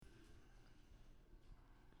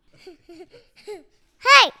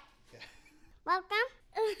Hey! Welcome.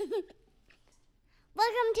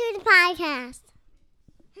 Welcome to the podcast.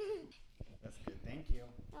 That's good. Thank you.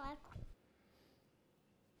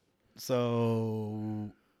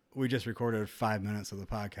 So we just recorded 5 minutes of the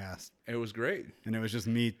podcast. It was great. And it was just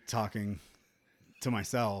me talking to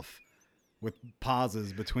myself with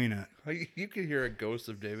pauses between it. You could hear a ghost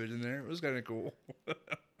of David in there. It was kind of cool.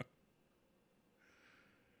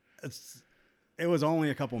 It was only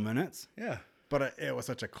a couple minutes. Yeah. But it was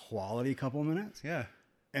such a quality couple minutes. Yeah.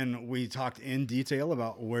 And we talked in detail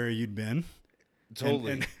about where you'd been.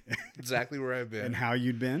 Totally. And exactly where I've been. And how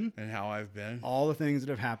you'd been. And how I've been. All the things that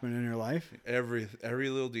have happened in your life. Every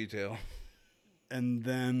little detail. And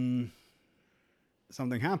then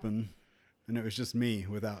something happened, and it was just me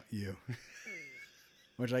without you.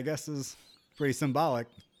 Which I guess is pretty symbolic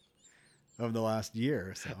of the last year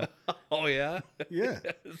or so. Oh, yeah? Yeah.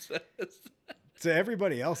 To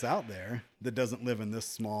everybody else out there that doesn't live in this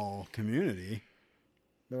small community,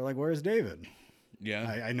 they're like, where's David?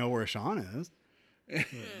 Yeah. I know where Sean is.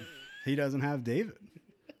 He doesn't have David.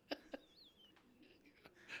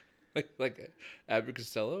 Like Abbott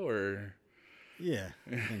Costello or? Yeah,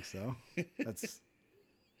 I think so. That's.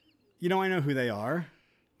 I know who they are.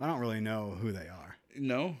 I don't really know who they are.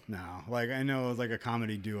 No? No. Like, I know it was like a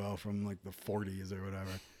comedy duo from like the 40s or whatever.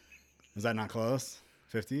 Is that not close?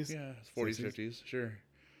 50s? Yeah, 40s, 50s, sure.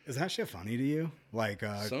 Is that shit funny to you? Like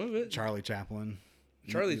some of it. Charlie Chaplin.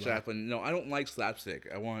 Charlie Chaplin. No, I don't like slapstick.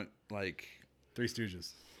 I want like Three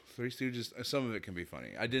Stooges. Three Stooges. Some of it can be funny.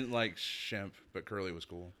 I didn't like Shemp, but Curly was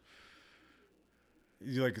cool.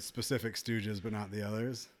 You like specific Stooges, but not the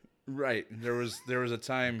others? Right. There was a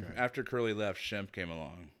time after Curly left, Shemp came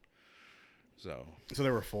along. So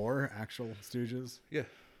there were 4 actual Stooges? Yeah.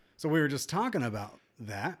 So we were just talking about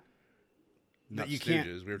that. Not you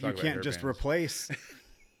Stooges. We were talking you can't about just replace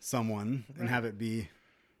someone and have it be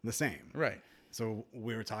the same. Right. So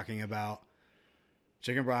we were talking about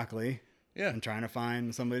chicken broccoli. Yeah. And trying to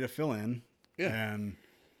find somebody to fill in. Yeah. And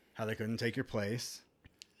how they couldn't take your place.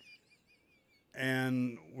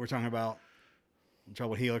 And we're talking about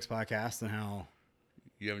Troubled Helix podcast and how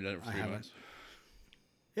you haven't done it for 3 months.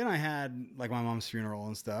 And I had like my mom's funeral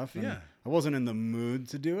and stuff. And yeah. I wasn't in the mood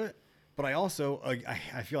to do it. But I also,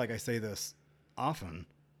 I feel like I say this often.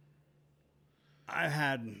 I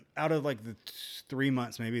had, out of like the 3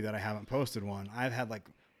 months maybe that I haven't posted one, I've had like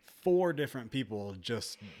 4 different people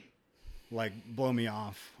just like blow me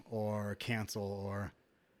off or cancel or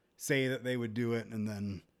say that they would do it. And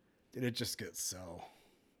then it just gets so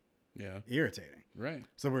irritating. Right.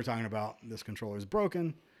 So we were talking about this controller is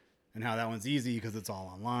broken and how that one's easy because it's all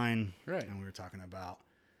online. Right. And we were talking about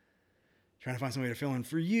trying to find somebody to fill in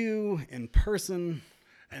for you in person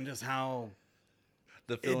and just how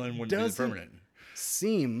the fill-in wouldn't be permanent.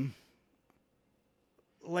 Seem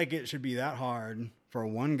like it should be that hard for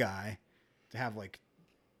one guy to have like,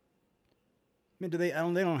 I mean, they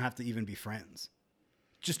don't have to even be friends.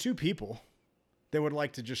 Just 2 people that would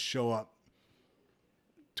like to just show up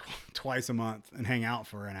twice a month and hang out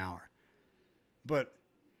for an hour. But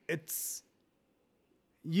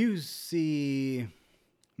you see, I'm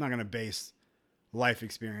not going to base life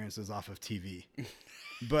experiences off of TV,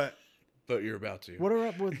 but you're about to. What are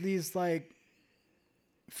up with these like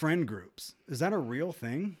friend groups? Is that a real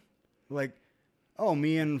thing? Like, oh,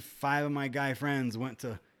 me and 5 of my guy friends went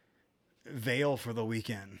to Vail for the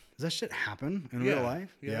weekend. Does that shit happen in real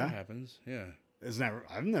life? Yeah, it happens. Yeah.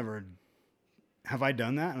 Have I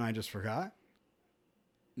done that and I just forgot?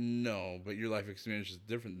 No, but your life experience is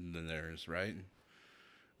different than theirs, right?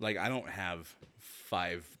 Like, I don't have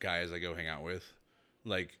 5 guys I go hang out with.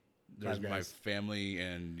 Like, there's my family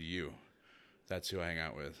and you. That's who I hang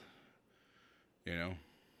out with. You know?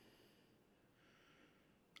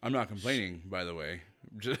 I'm not complaining, by the way.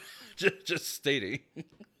 Just stating.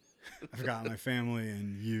 I forgot my family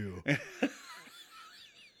and you.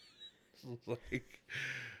 Like,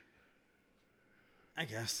 I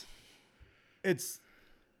guess it's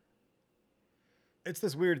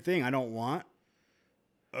this weird thing. I don't want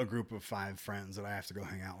a group of 5 friends that I have to go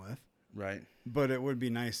hang out with. Right. But it would be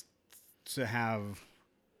nice to have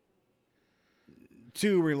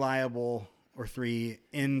 2 reliable or 3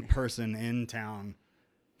 in person, in town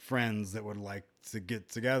friends that would like to get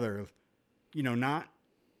together, not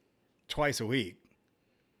twice a week,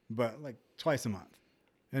 but like twice a month.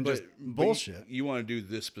 And just bullshit. You want to do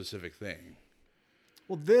this specific thing.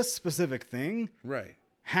 Well, this specific thing right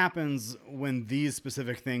happens when these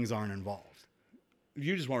specific things aren't involved.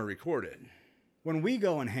 You just want to record it. When we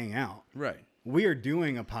go and hang out, right, we are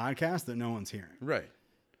doing a podcast that no one's hearing. Right.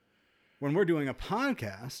 When we're doing a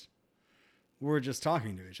podcast, we're just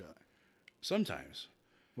talking to each other. Sometimes.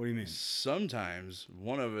 What do you mean? Sometimes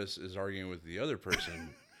one of us is arguing with the other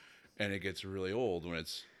person, and it gets really old when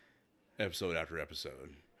it's episode after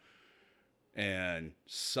episode. And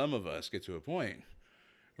some of us get to a point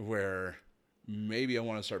where maybe I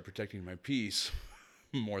want to start protecting my peace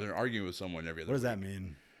more than arguing with someone every other What does week. that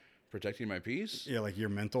mean? Protecting my peace? Yeah, like your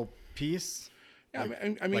mental peace? Yeah,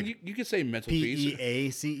 Like, I mean, like you could say mental peace.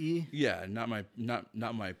 Peace? Yeah, not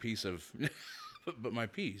my piece of, but my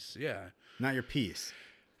peace. Yeah, Not your peace.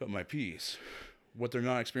 but my peace. What they're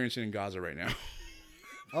not experiencing in Gaza right now.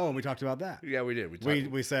 Oh, we talked about that. Yeah, we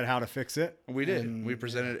did. We said how to fix it. We did. and We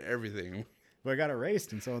presented everything. But I got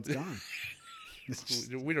erased, and so it's gone.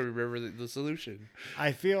 We don't remember the solution.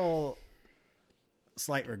 I feel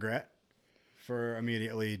slight regret for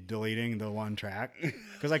immediately deleting the one track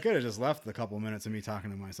because I could have just left the couple minutes of me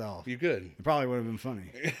talking to myself. You could. It probably would have been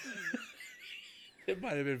funny. It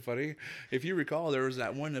might have been funny. If you recall, there was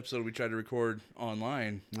that one episode we tried to record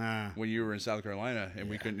online when you were in South Carolina, and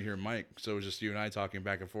we couldn't hear Mike, so it was just you and I talking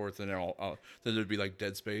back and forth, and then there'd be like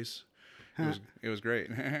dead space. It was great.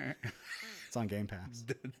 It's on Game Pass.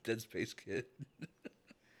 Dead Space Kid.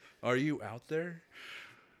 Are you out there?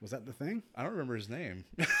 Was that the thing? I don't remember his name.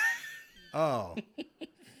 Oh.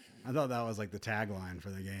 I thought that was like the tagline for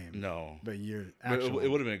the game. No. But you're But actually...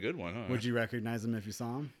 it would have been a good one, huh? Would you recognize him if you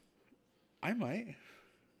saw him? I might.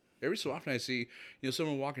 Every so often I see,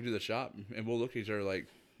 someone walking to the shop, and we'll look at each other like,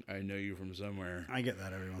 I know you from somewhere. I get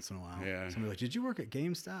that every once in a while. Yeah. Somebody's like, did you work at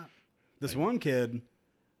GameStop? This one kid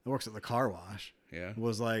that works at the car wash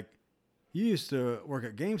was like, you used to work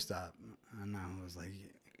at GameStop. And I was like,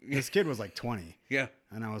 this kid was like 20. Yeah.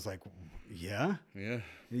 And I was like, yeah? Yeah.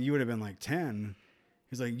 You would have been like 10.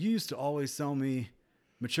 He's like, you used to always sell me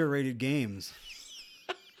mature rated games.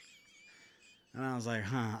 And I was like,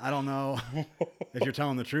 I don't know if you're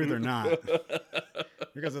telling the truth or not.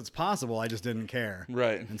 Because it's possible I just didn't care.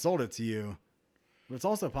 Right. And sold it to you. But it's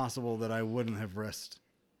also possible that I wouldn't have risked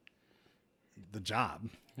the job.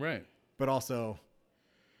 Right. But also,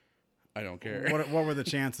 I don't care. what were the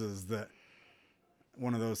chances that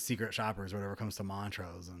one of those secret shoppers or whatever comes to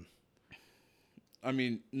Montrose? And I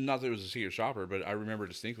mean, not that it was a secret shopper, but I remember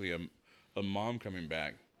distinctly a mom coming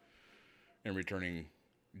back and returning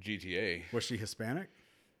GTA. was she Hispanic?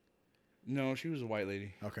 No, she was a white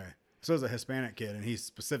lady. Okay. So it was a Hispanic kid, and he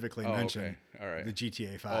specifically mentioned okay. All right. the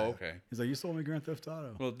GTA 5. Oh, okay. He's like, you sold me Grand Theft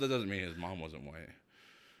Auto. Well, that doesn't mean his mom wasn't white.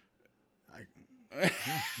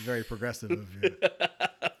 Very progressive of you.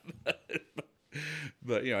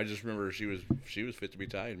 But I just remember she was fit to be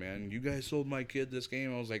tied, man. You guys sold my kid this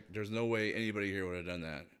game. I was like, there's no way anybody here would have done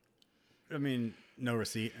that. I mean, no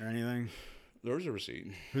receipt or anything. There was a receipt.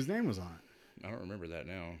 Whose name was on it? I don't remember that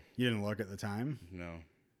now. You didn't look at the time? No.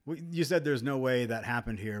 Well, you said there's no way that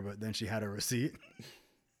happened here, but then she had a receipt.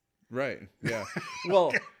 Right. Yeah.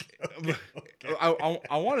 Well,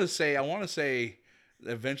 I want to say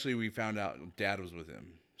eventually we found out Dad was with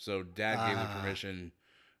him. So Dad gave the permission.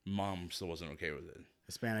 Mom still wasn't okay with it.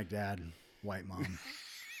 Hispanic dad, white mom.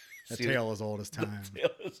 A See, tale as old as time. Tale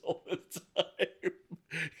as old as time.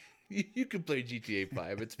 You can play GTA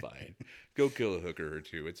 5. It's fine. Go kill a hooker or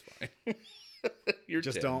two. It's fine. You're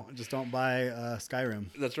Just 10. don't buy Skyrim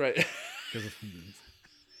That's right. because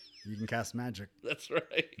you can cast magic. That's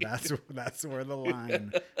right. That's where the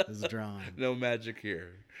line is drawn. No magic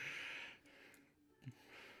here.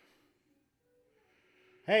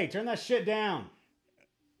 Hey, turn that shit down.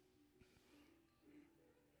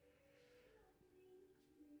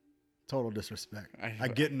 Total disrespect. I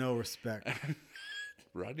get no respect.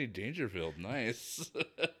 Rodney Dangerfield, nice.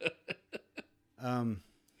 God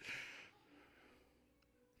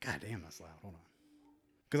damn, that's loud. Hold on.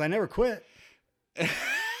 Because I never quit.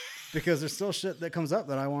 Because there's still shit that comes up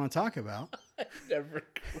that I want to talk about. I never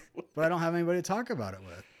quit. But I don't have anybody to talk about it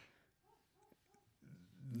with.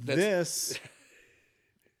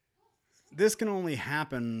 This can only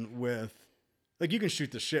happen with, like, you can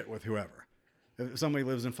shoot the shit with whoever. If somebody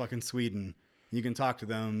lives in fucking Sweden, you can talk to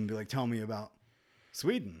them and be like, tell me about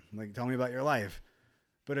Sweden. Like, tell me about your life.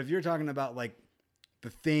 But if you're talking about, like, the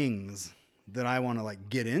things that I want to, like,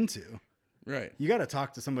 get into, Right. you got to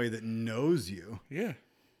talk to somebody that knows you. Yeah.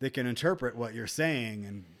 That can interpret what you're saying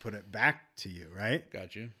and put it back to you, right?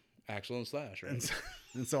 Got you. Axel and Slash, right?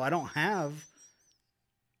 And so I don't have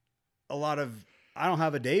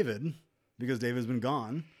a David, because David's been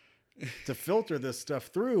gone, to filter this stuff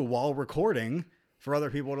through while recording for other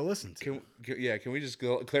people to listen to. Can we just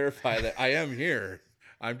clarify that I am here?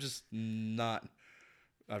 I've just not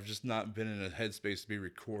been in a headspace to be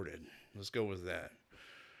recorded. Let's go with that.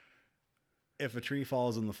 If a tree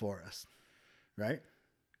falls in the forest, right?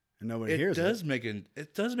 and nobody It hears does it.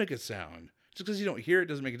 it does make a sound. Just because you don't hear it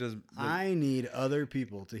doesn't make it doesn't. I need other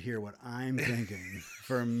people to hear what I'm thinking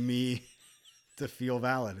for me to feel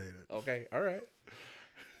validated. Okay, all right.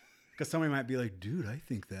 Because somebody might be like, dude, I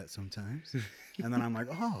think that sometimes. And then I'm like,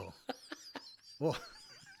 oh, well,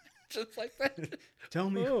 Just like that. tell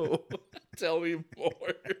me. Oh, tell me more.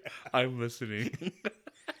 I'm listening.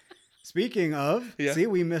 Speaking of, Yeah. see,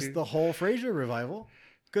 we missed the whole Frasier revival.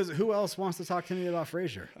 Because who else wants to talk to me about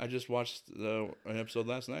Frasier? I just watched an episode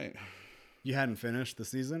last night. You hadn't finished the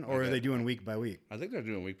season? Or are Okay. they doing week by week? I think they're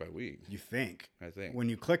doing week by week. You think? I think. When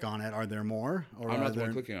you click on it, are there more? Or I'm are not the there...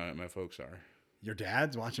 one clicking on it. My folks are. Your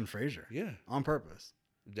dad's watching Frasier? Yeah. On purpose.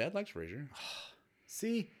 Dad likes Frasier.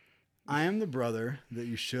 See, I am the brother that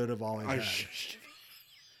you should have always had.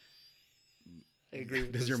 I agree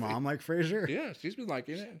with Does this your thing. mom like Frasier? Yeah, she's been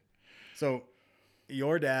liking it. So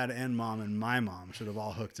your dad and my mom should have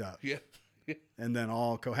all hooked up. Yeah. Yeah. And then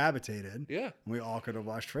all cohabitated. Yeah. And we all could have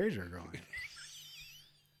watched Frasier growing up.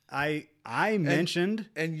 I mentioned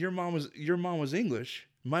And your mom was English.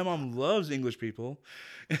 My mom loves English people.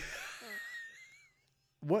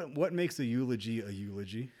 what makes a eulogy a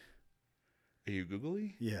eulogy? Are you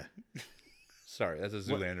googly? Yeah. Sorry, that's a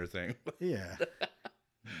Zoolander thing. Yeah.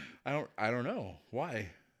 I don't know. Why?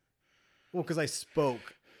 Well, because I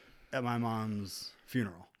spoke at my mom's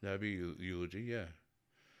funeral, That'd be eulogy, yeah.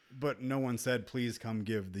 but no one said, please come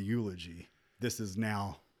give the eulogy. This is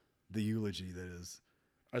now the eulogy that is.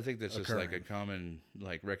 I think that's just like a Occurring. common,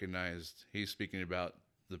 like, recognized. He's speaking about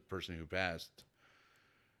the person who passed.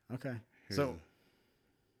 Okay. Here's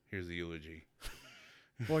here's the eulogy.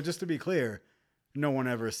 Well, just to be clear, no one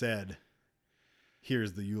ever said,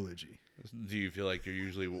 here's the eulogy. Do you feel like your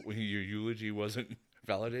eulogy wasn't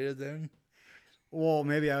validated then? Well,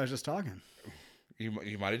 maybe I was just talking.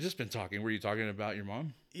 You might have just been talking. Were you talking about your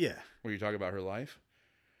mom? Yeah. Were you talking about her life?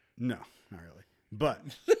 No, not really. But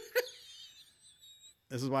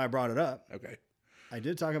this is why I brought it up. Okay. I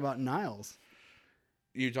did talk about Niles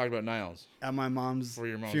You talked about Niles at my mom's for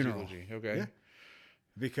your mom's funeral. eulogy. Okay. Yeah.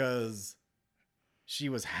 Because she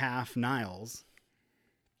was half Niles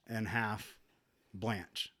and half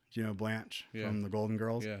Blanche. Do you know Blanche Yeah. from the Golden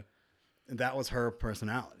Girls? Yeah. And that was her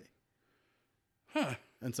personality. Huh.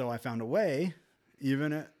 And so I found a way,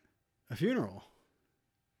 even at a funeral,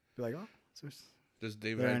 be like, oh, so Does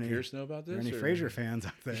David There Hyde any- Pierce know about are this? there any or- Frasier fans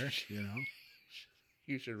out there? You know?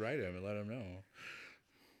 You should write him and let him know.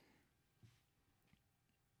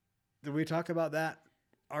 Did we talk about that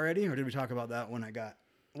already? Or did we talk about that when I got...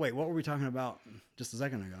 Wait, what were we talking about just a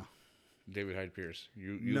second ago? David Hyde Pierce.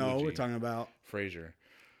 No, we're talking about Frasier.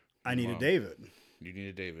 I Need a Mom. David, You need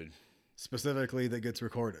a David. specifically that gets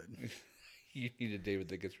recorded. You need a David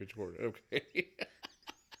that gets recorded. Okay.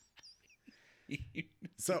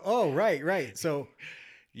 So, oh, right. So,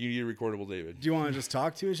 You need a recordable David. do you want to just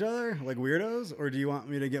talk to each other like weirdos? Or do you want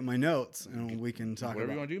me to get my notes and we can talk Whatever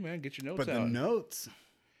about you want to do, man. Get your notes But out. the notes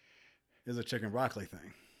is a chicken broccoli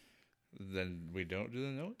thing. Then we don't do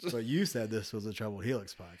the notes. But you said this was a Troubled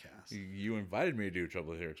Helix podcast. You invited me to do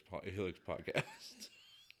Trouble Helix podcast.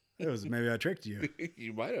 It was maybe I tricked you.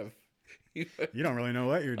 You might have. You don't really know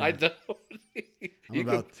what you're doing. I don't.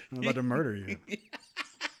 I'm about to murder you.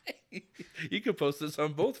 You could post this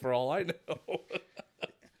on both for all I know.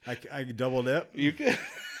 I double dip. You could.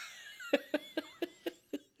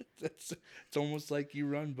 It's almost like you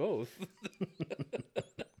run both.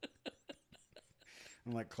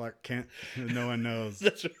 I'm like Clark Kent. No one knows.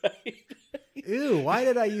 That's right. Ew, why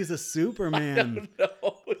did I use a Superman No.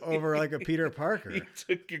 over like a Peter Parker? You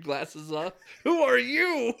took your glasses off. Who are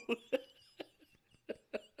you?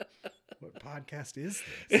 What podcast is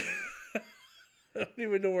this? I don't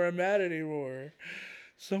even know where I'm at anymore.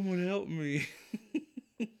 Someone help me.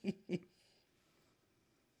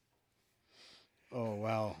 Oh,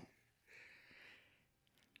 wow.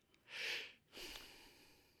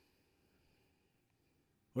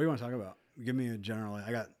 What do you want to talk about? Give me a general.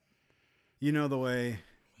 I got, you know, the way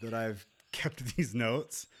that I've kept these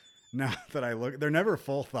notes. Now that I look, they're never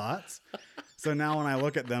full thoughts. So now when I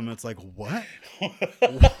look at them, it's like, what?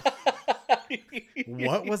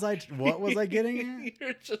 What was I getting at?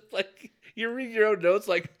 You're just like, you read your own notes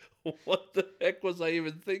like, what the heck was I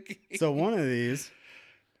even thinking? So one of these,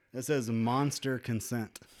 it says monster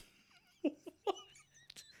consent.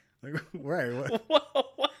 Like, right.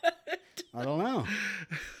 What? I don't know.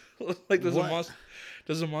 Like, does What?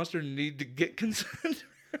 a monster need to get consent?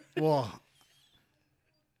 Well,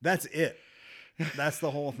 that's it. That's the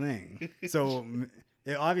whole thing. So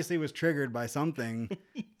it obviously was triggered by something.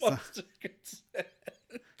 Monster consent.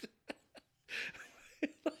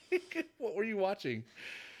 Like, what were you watching?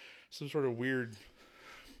 Some sort of weird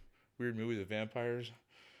weird movie, The Vampires.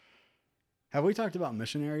 Have we talked about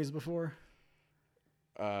missionaries before?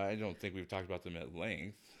 I don't think we've talked about them at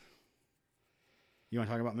length. You want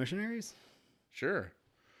to talk about missionaries? Sure.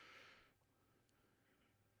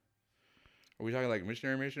 Are we talking like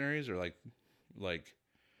missionaries or like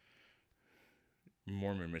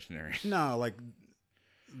Mormon missionaries? No, like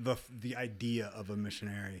the idea of a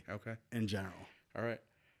missionary. Okay. In general. All right.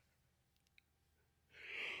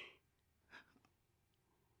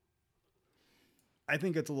 I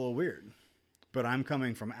think it's a little weird, but I'm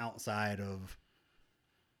coming from outside of,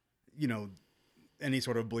 any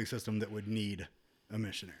sort of belief system that would need a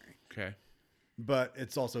missionary. Okay. But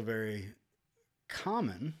it's also very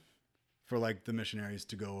common for like the missionaries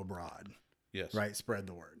to go abroad. Yes. Right? Spread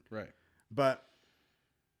the word. Right. But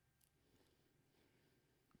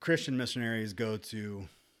Christian missionaries go to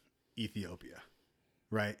Ethiopia,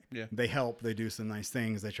 right? Yeah. They help, they do some nice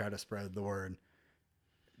things, they try to spread the word.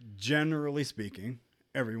 Generally speaking,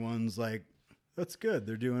 everyone's like, that's good.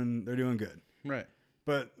 They're doing good. Right.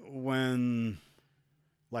 But when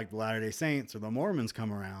like the Latter-day Saints or the Mormons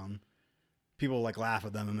come around, people like laugh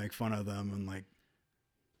at them and make fun of them and like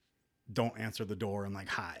don't answer the door and like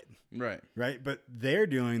hide. Right. Right? But they're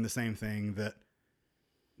doing the same thing that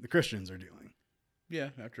the Christians are doing. Yeah,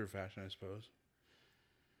 after a fashion, I suppose.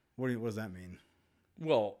 What does that mean?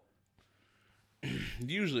 Well,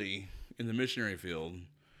 usually in the missionary field,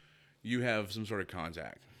 you have some sort of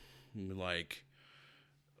contact. Like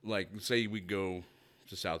say we go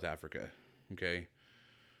to South Africa, okay?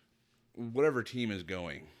 Whatever team is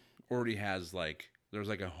going already has there's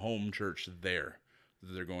like a home church there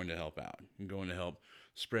that they're going to help out and going to help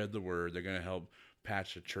spread the word. They're going to help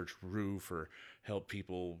patch a church roof or help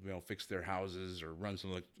people, fix their houses or run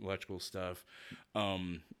some electrical stuff.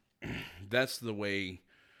 That's the way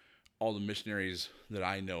all the missionaries that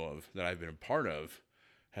I know of, that I've been a part of,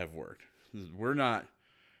 have worked. We're not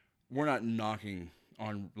knocking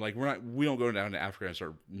on, we don't go down to Africa and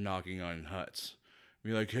start knocking on huts.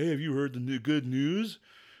 Be like, hey, have you heard the good news?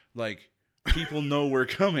 Like, people know we're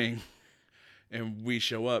coming, and we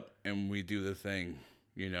show up and we do the thing,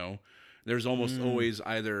 There's almost always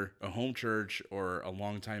either a home church or a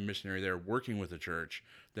longtime missionary there working with the church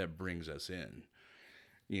that brings us in,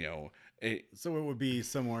 So it would be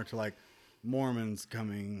similar to like Mormons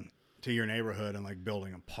coming to your neighborhood and like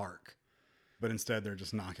building a park, but instead they're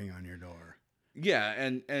just knocking on your door. Yeah,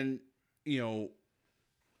 and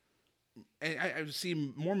I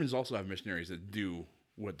see Mormons also have missionaries that do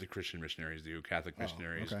what the Christian missionaries do, Catholic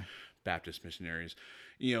missionaries, okay. Baptist missionaries.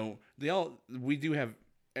 We do have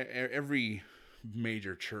every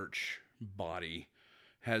major church body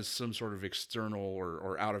has some sort of external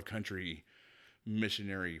or out of country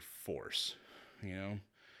missionary force, Do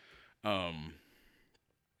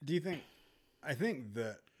you think, I think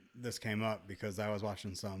that this came up because I was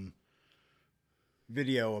watching some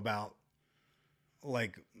video about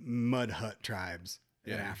like mud hut tribes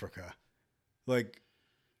in Africa. Like,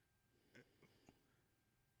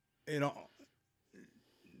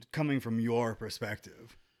 coming from your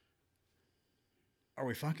perspective, are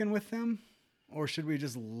we fucking with them or should we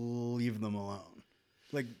just leave them alone?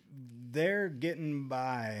 Like, they're getting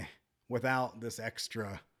by without this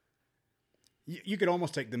extra. You could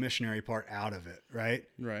almost take the missionary part out of it, right?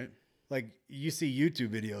 Right. Like, you see YouTube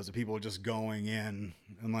videos of people just going in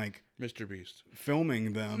and like Mr. Beast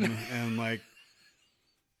filming them and like,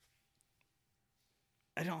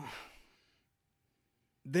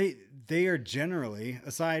 they are generally,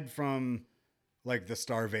 aside from like the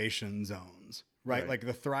starvation zones, right? Like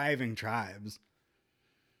the thriving tribes,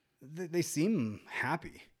 they seem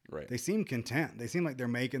happy. Right. They seem content. They seem like they're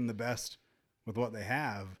making the best with what they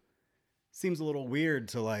have. Seems a little weird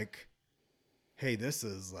to like, hey, this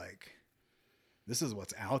is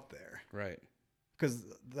what's out there. Right. Because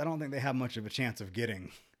I don't think they have much of a chance of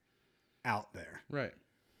getting out there. Right.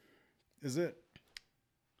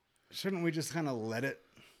 Shouldn't we just kind of let it?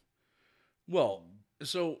 Well,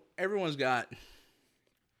 so everyone's got,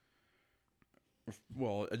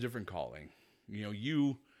 a different calling.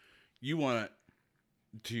 You want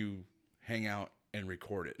to hang out and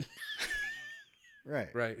record it.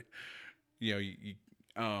 Right. Right. I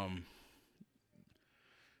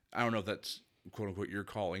don't know if that's quote unquote your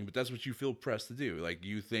calling, but that's what you feel pressed to do. Like,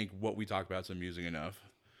 you think what we talk about is amusing enough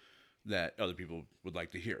that other people would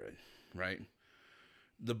like to hear it, right?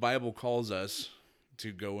 The Bible calls us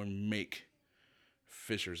to go and make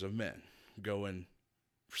fishers of men, go and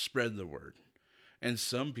spread the word. And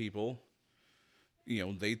some people,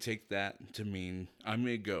 they take that to mean I'm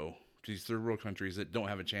going to go to these third world countries that don't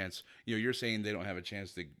have a chance. You're saying they don't have a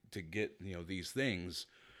chance to get, these things.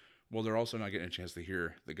 well, they're also not getting a chance to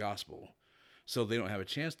hear the gospel. So they don't have a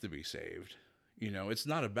chance to be saved. It's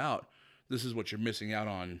not about this is what you're missing out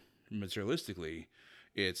on materialistically.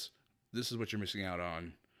 It's this is what you're missing out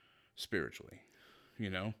on spiritually.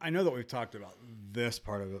 I know that we've talked about this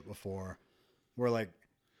part of it before, where like,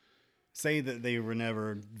 say that they were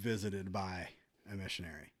never visited by a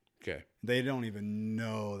missionary. Okay. They don't even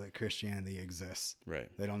know that Christianity exists. Right.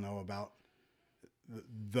 They don't know about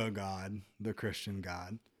the God, the Christian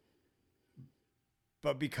God.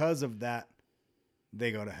 But because of that,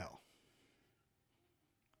 they go to hell.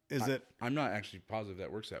 I'm not actually positive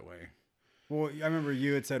that works that way. Well, I remember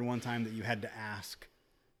you had said one time that you had to ask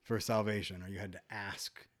for salvation, or you had to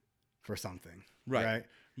ask for something. Right?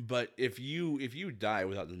 But if you die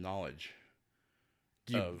without the knowledge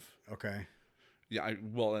Okay. Yeah,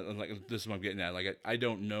 like this is what I'm getting at. Like, I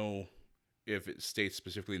don't know if it states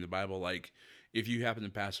specifically in the Bible, like, if you happen to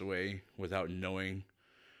pass away without knowing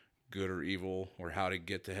good or evil or how to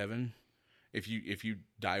get to heaven, if you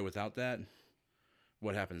die without that,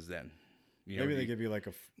 what happens then? Maybe they give you like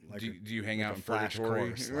do you hang out in flash purgatory?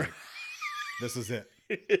 course? Like, this is it.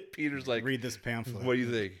 Peter's like, read this pamphlet. What do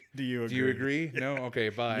you think? Do you agree? Do you agree? No? Okay,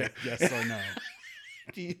 bye. Yes or no?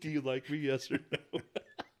 do you like me? Yes or no?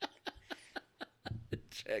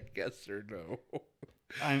 Check yes or no.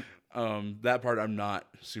 That part I'm not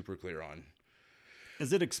super clear on.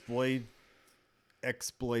 Is it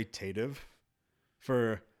exploitative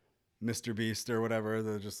for Mr. Beast or whatever?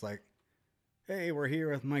 They're just like, hey, we're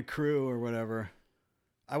here with my crew or whatever.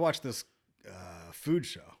 I watched this food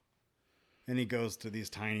show, and he goes to these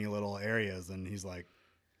tiny little areas, and he's like,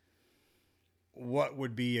 what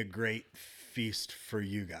would be a great feast for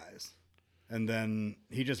you guys? And then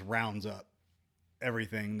he just rounds up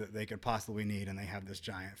everything that they could possibly need, and they have this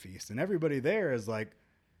giant feast. And everybody there is like,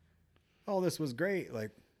 oh, this was great.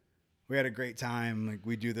 Like, we had a great time. Like,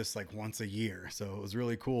 we do this like once a year. So it was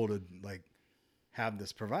really cool to like have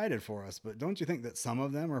this provided for us. But don't you think that some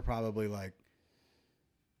of them are probably like,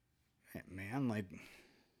 hey, man, like,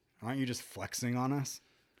 aren't you just flexing on us?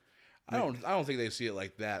 Like, I don't think they see it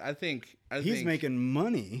like that. I think he's making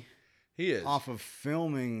money. He is off of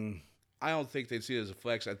filming. I don't think they'd see it as a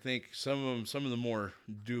flex. I think some of the more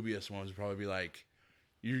dubious ones would probably be like,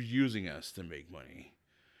 you're using us to make money,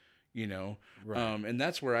 Right. And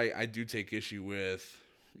that's where I do take issue with,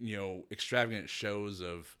 extravagant shows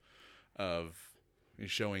of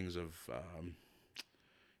showings of,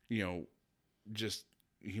 just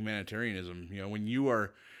humanitarianism. When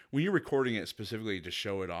you're recording it specifically to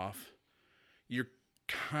show it off, you're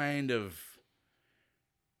kind of,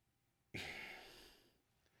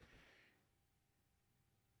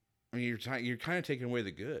 you're kind of taking away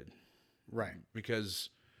the good. Right. Because,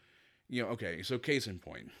 okay, so case in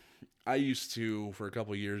point, I used to, for a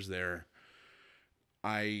couple of years there,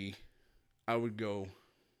 I would go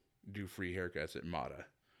do free haircuts at Mata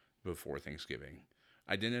before Thanksgiving.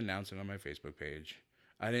 I didn't announce it on my Facebook page.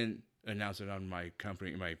 I didn't announce it on my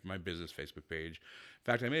company, my business Facebook page. In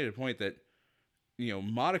fact, I made it a point that,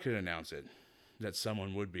 Mata could announce it, that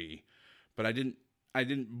someone would be, but I didn't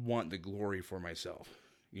want the glory for myself.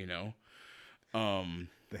 The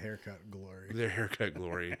haircut glory. Their haircut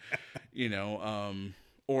glory.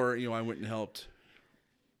 Or I went and helped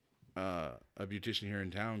a beautician here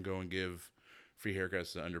in town go and give free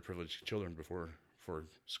haircuts to underprivileged children before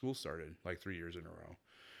school started, like 3 years in a row.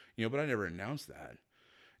 But I never announced that.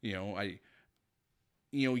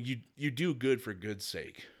 You do good for good's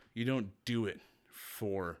sake. You don't do it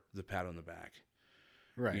for the pat on the back.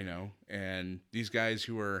 Right. And these guys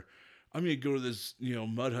who are, I'm going to go to this,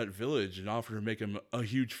 mud hut village and offer to make them a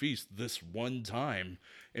huge feast this one time.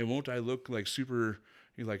 And won't I look like a super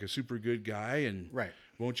good guy? And right.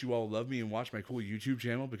 Won't you all love me and watch my cool YouTube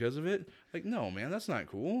channel because of it? Like, no, man, that's not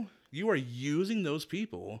cool. You are using those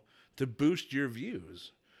people to boost your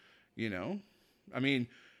views. I mean,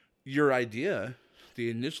 your idea, the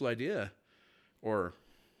initial idea, or,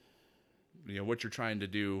 what you're trying to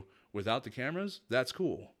do without the cameras, that's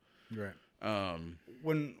cool. Right.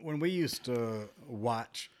 When we used to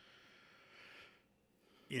watch,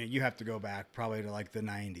 you have to go back probably to like the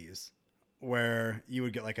 90s, where you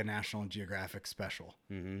would get like a National Geographic special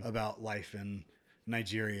about life in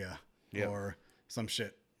Nigeria or some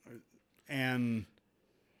shit. And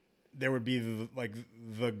there would be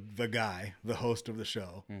the guy, the host of the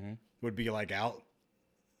show, would be like out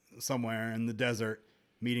somewhere in the desert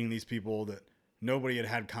meeting these people that nobody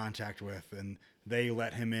had contact with, and they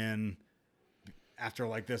let him in after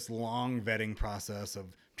like this long vetting process of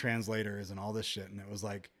translators and all this shit. And it was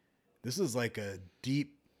like, this is like a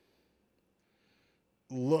deep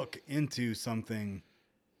look into something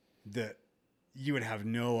that you would have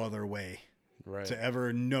no other way Right. to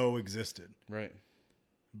ever know existed. Right.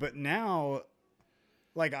 But now,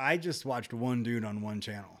 like, I just watched one dude on one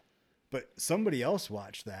channel, but somebody else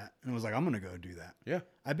watched that and was like, I'm going to go do that. Yeah.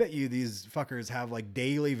 I bet you these fuckers have like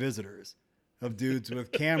daily visitors of dudes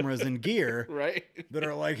with cameras and gear Right. that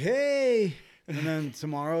are like, hey. And then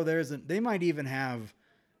tomorrow they might even have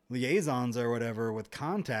liaisons or whatever with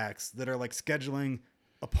contacts that are like scheduling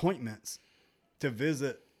appointments to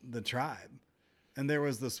visit the tribe. And there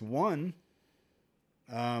was this one,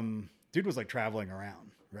 dude was like traveling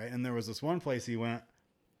around, right? And there was this one place he went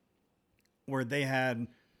where they had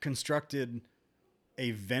constructed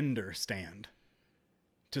a vendor stand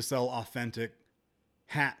to sell authentic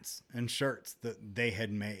hats and shirts that they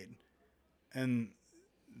had made. And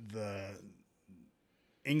the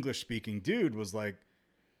English speaking dude was like,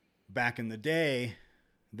 back in the day,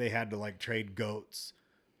 they had to like trade goats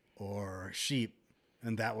or sheep.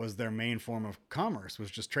 And that was their main form of commerce,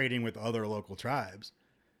 was just trading with other local tribes.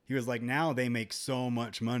 He was like, now they make so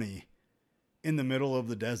much money in the middle of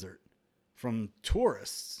the desert from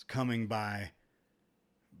tourists coming by,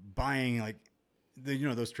 buying like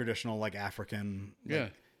those traditional like African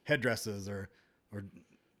headdresses or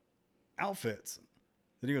outfits,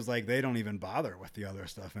 that he was like, they don't even bother with the other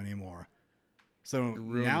stuff anymore. So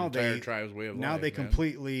now tribe's way of now life, they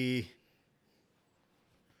completely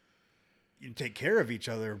take care of each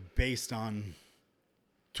other based on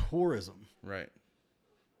tourism. Right.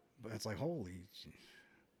 But it's like,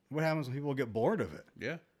 what happens when people get bored of it?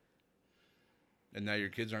 Yeah. And now your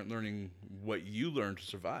kids aren't learning what you learned to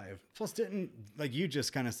survive. Plus, like you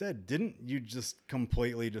just kind of said, didn't you just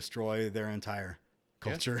completely destroy their entire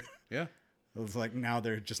culture? Yeah. It was like, now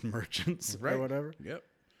they're just merchants Right. or whatever. Yep.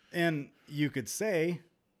 And you could say,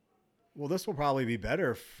 well, this will probably be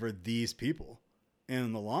better for these people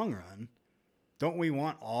in the long run. Don't we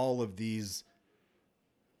want all of these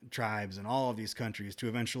tribes and all of these countries to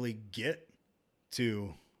eventually get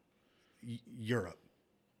to Europe?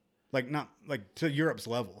 Like, not like to Europe's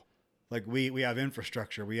level. Like we have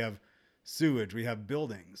infrastructure, we have sewage, we have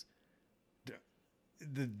buildings.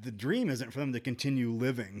 The dream isn't for them to continue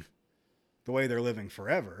living the way they're living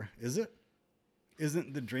forever, is it?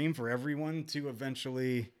 Isn't the dream for everyone to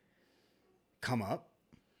eventually come up?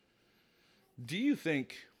 Do you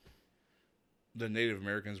think the Native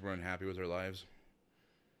Americans were unhappy with their lives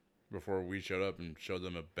before we showed up and showed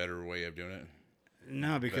them a better way of doing it?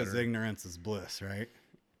 No, because ignorance is bliss, right?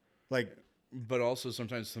 Like, but also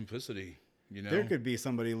sometimes simplicity, you know? there could be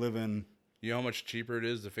somebody living... You know how much cheaper it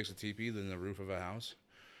is to fix a teepee than the roof of a house?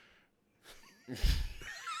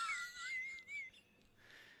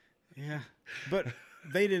 Yeah, but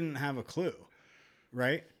they didn't have a clue,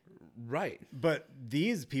 right? Right. But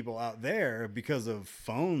these people out there, because of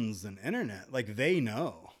phones and internet, like, they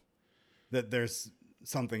know that there's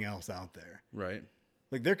something else out there. Right.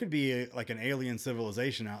 Like, there could be like an alien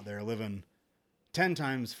civilization out there living 10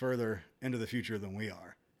 times further into the future than we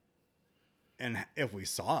are. And if we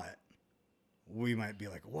saw it, we might be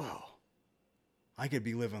like, whoa, I could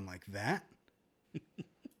be living like that.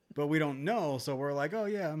 But we don't know. So we're like, oh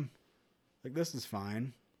yeah, like, this is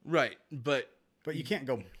fine. Right. But you can't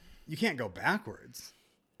go backwards.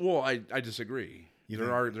 Well, I disagree.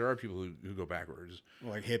 There are people who go backwards.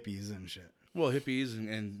 Like hippies and shit. Well, hippies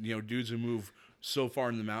and dudes who move so far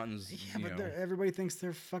in the mountains. Yeah, but everybody thinks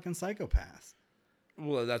they're fucking psychopaths.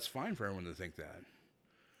 Well, that's fine for everyone to think that.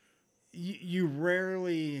 You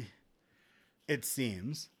rarely, it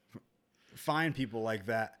seems, find people like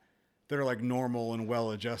that are like normal and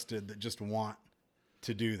well-adjusted that just want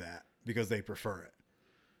to do that because they prefer it.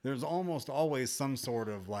 There's almost always some sort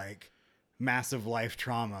of like massive life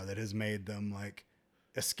trauma that has made them like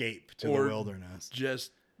escape to the wilderness.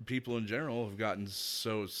 Just people in general have gotten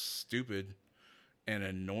so stupid and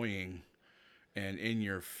annoying and in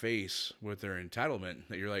your face with their entitlement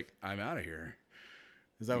that you're like, I'm out of here.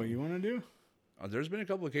 Is that what you want to do? There's been a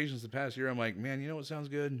couple occasions the past year I'm like, man, you know what sounds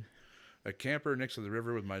good? A camper next to the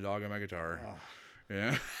river with my dog and my guitar. Oh.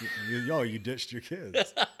 Yeah. You ditched your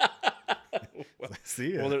kids. Well,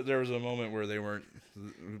 see ya. Well, there was a moment where they weren't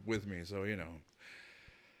with me, so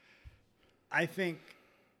I think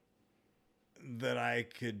that I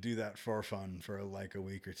could do that for fun for like a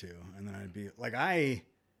week or two, and then I'd be like, I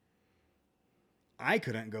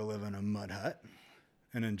couldn't go live in a mud hut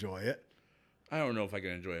and enjoy it. I don't know if I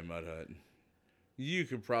can enjoy a mud hut. You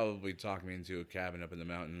could probably talk me into a cabin up in the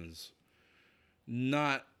mountains.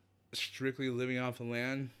 Not strictly living off the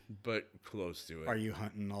land, but close to it. Are you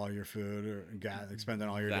hunting all your food or spending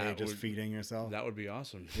all your day just feeding yourself? That would be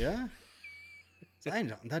awesome. Yeah.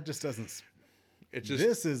 That just doesn't. It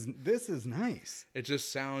just this is nice. It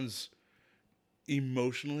just sounds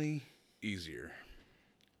emotionally easier.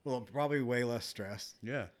 Well, probably way less stress.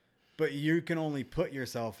 Yeah. But you can only put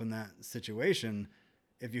yourself in that situation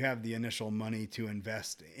if you have the initial money to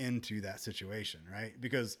invest into that situation, right?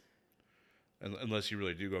 Because Unless you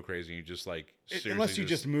really do go crazy, and you just like unless you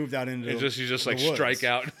just moved out into you just the like woods, strike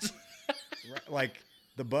out. right? Like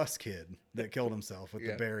the bus kid that killed himself with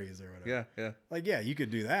the berries or whatever. Yeah. Like, yeah, you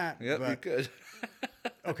could do that. Yep, but, you could.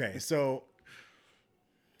 Okay, so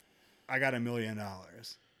I got $1 million.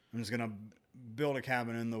 I'm just gonna build a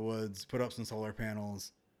cabin in the woods, put up some solar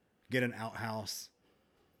panels, get an outhouse,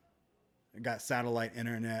 got satellite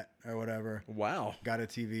internet or whatever. Wow. Got a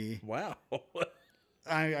TV. Wow.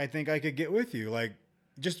 I think I could get with you. Like,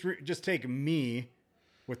 just take me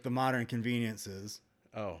with the modern conveniences.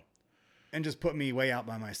 Oh. And just put me way out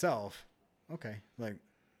by myself. Okay, like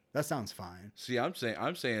that sounds fine. See, I'm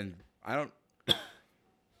saying I don't.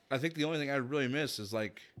 I think the only thing I really miss is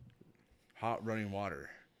like hot running water.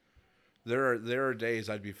 There are days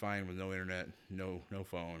I'd be fine with no internet, no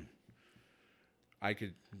phone. I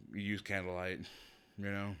could use candlelight, you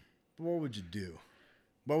know. What would you do?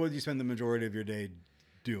 What would you spend the majority of your day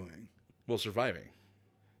doing? Well, surviving.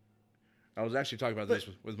 I was actually talking about this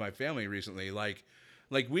with my family recently. Like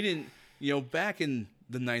we didn't, back in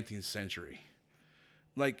the 19th century,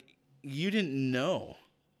 like you didn't know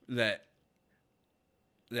that,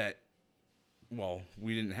 well,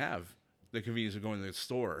 we didn't have the convenience of going to the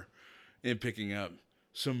store and picking up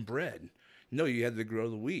some bread. No, you had to grow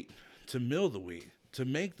the wheat, to mill the wheat, to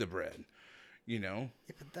make the bread, Yeah,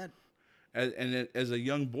 but that... And as a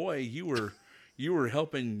young boy, you were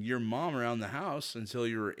helping your mom around the house until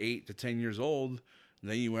you were 8 to 10 years old. And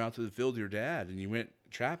then you went out to the field with your dad, and you went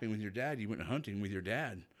trapping with your dad. You went hunting with your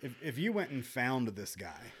dad. If you went and found this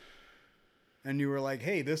guy, and you were like,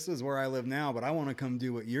 "Hey, this is where I live now, but I want to come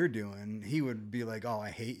do what you're doing," he would be like, "Oh, I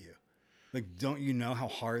hate you. Like, don't you know how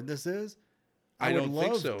hard this is? I would don't love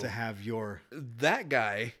think so. to have your..." That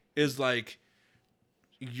guy is like,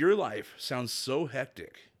 your life sounds so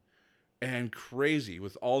hectic and crazy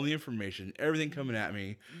with all the information, everything coming at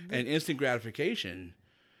me, and instant gratification.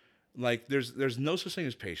 Like, there's no such thing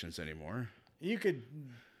as patience anymore. You could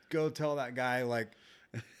go tell that guy, like,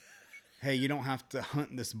 "Hey, you don't have to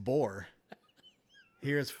hunt this boar.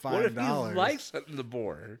 Here's $5. What if he likes hunting the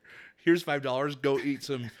boar? Here's $5. Go eat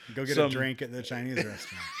some. Go get a drink at the Chinese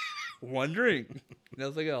restaurant." One drink,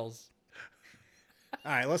 nothing else.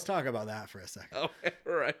 All right, let's talk about that for a second. Okay,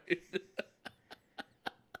 right.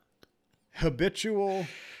 Habitual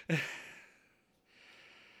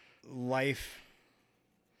life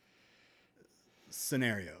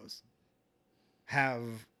scenarios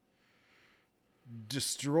have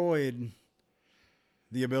destroyed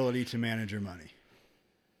the ability to manage your money.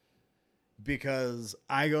 Because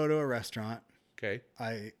I go to a restaurant, Okay.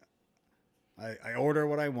 I order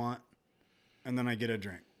what I want, and then I get a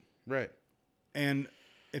drink. Right. And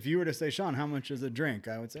if you were to say, "Sean, how much is a drink?"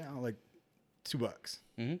 I would say, "Oh, like $2."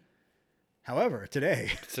 Mm-hmm. However,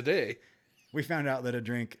 today we found out that a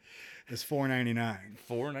drink is $4.99.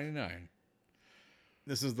 $4.99.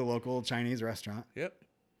 This is the local Chinese restaurant. Yep.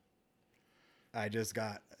 I just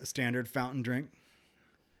got a standard fountain drink.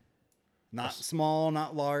 Not small,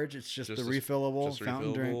 not large. It's just the refillable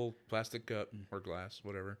fountain drink. Plastic cup or glass,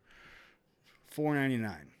 whatever.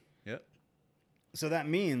 $4.99. Yep. So that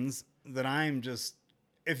means that I'm just...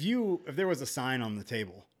 If there was a sign on the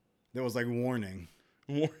table that was like, "Warning,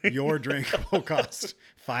 your drink will cost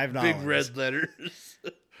 $5. Big red letters.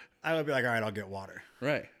 I would be like, "All right, I'll get water."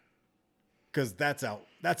 Right. Because that's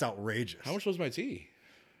outrageous. How much was my tea?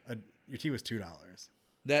 Your tea was $2.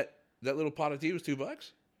 That little pot of tea was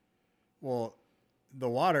 $2? Well, the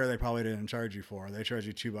water they probably didn't charge you for. They charged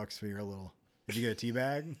you $2 for your little... Did you get a tea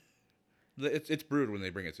bag? It's brewed when they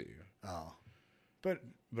bring it to you. Oh. But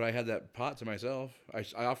I had that pot to myself. I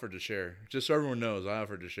offered to share. Just so everyone knows, I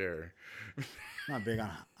offered to share. not big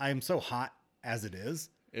on... I am so hot as it is.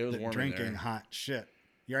 It was warm drinking in there. hot shit.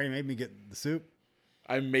 You already made me get the soup.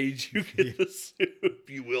 I made you get the soup.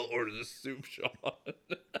 You will order the soup, Sean.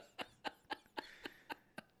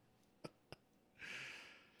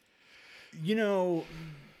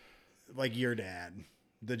 Like your dad,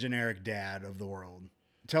 the generic dad of the world,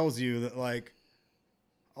 tells you that, like,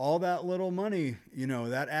 all that little money,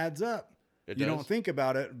 that adds up. It You does. don't think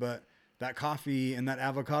about it, but that coffee and that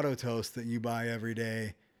avocado toast that you buy every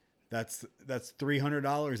day, that's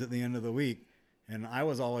 $300 at the end of the week. And I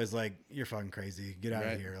was always like, "You're fucking crazy. Get out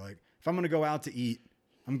of here." Like, if I'm going to go out to eat,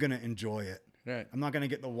 I'm going to enjoy it. Right. I'm not going to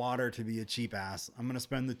get the water to be a cheap ass. I'm going to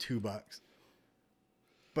spend the $2.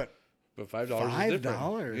 But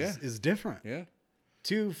 $5 is different. Yeah.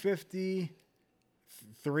 $2.50,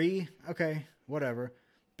 $3. Okay, whatever.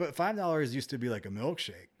 But $5 used to be like a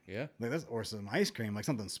milkshake. Yeah. Like that's, or some ice cream, like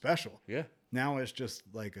something special. Yeah. Now it's just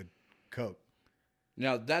like a Coke.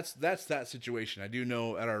 Now that's that situation. I do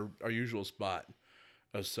know at our usual spot,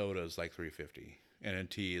 a soda is like $3.50 and a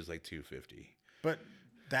tea is like $2.50. But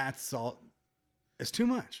that's all. It's too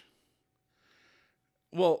much.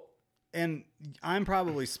 Well, and I'm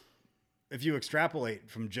probably, if you extrapolate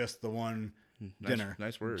from just the one dinner,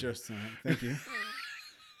 nice word. Just thank you.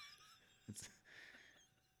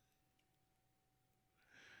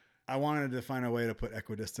 I wanted to find a way to put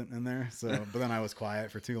equidistant in there, but then I was quiet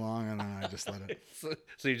for too long, and then I just let it.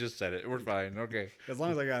 So you just said it. We're fine. Okay. As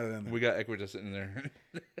long as I got it in there. We got equidistant in there.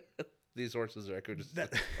 These horses are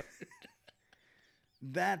equidistant.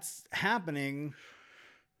 That's happening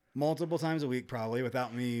multiple times a week, probably,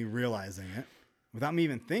 without me realizing it, without me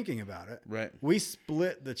even thinking about it. Right. We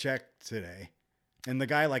split the check today, and the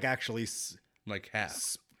guy actually like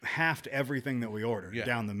halved everything that we ordered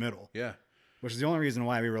down the middle. Yeah. Which is the only reason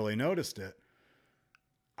why we really noticed it.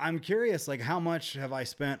 I'm curious, how much have I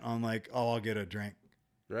spent on I'll get a drink,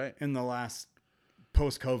 right, in the last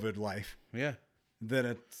post-COVID life? Yeah, that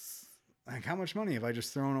it's how much money have I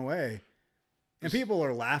just thrown away? And people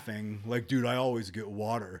are laughing, dude, I always get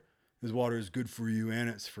water. This water is good for you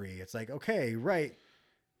and it's free. It's okay, right?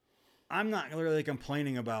 I'm not really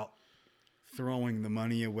complaining about throwing the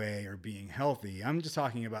money away or being healthy. I'm just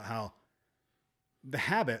talking about how the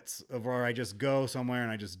habits of where I just go somewhere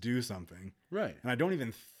and I just do something. Right. And I don't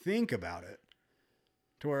even think about it,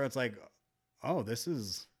 to where it's oh, this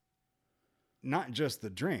is not just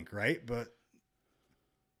the drink, right? But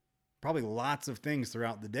probably lots of things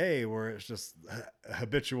throughout the day where it's just a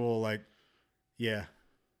habitual,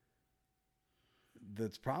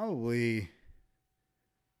 that's probably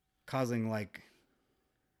causing we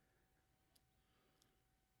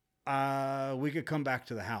could come back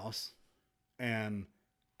to the house and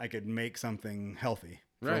I could make something healthy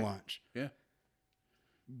for lunch. Yeah.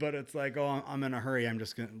 But it's oh, I'm in a hurry. I'm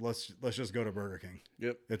just let's just go to Burger King.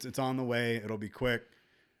 Yep. It's on the way. It'll be quick.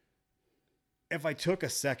 If I took a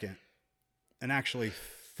second and actually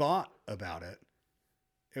thought about it,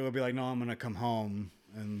 it would be no, I'm going to come home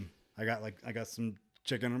and I got some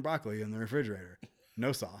chicken and broccoli in the refrigerator.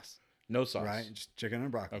 No sauce. No sauce. Right? Just chicken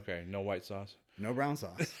and broccoli. Okay. No white sauce. No brown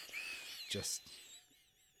sauce. Just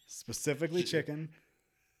specifically chicken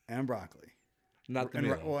and broccoli. Not the and,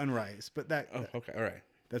 meal. and rice, but that. Oh, okay, all right.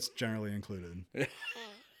 That's generally included.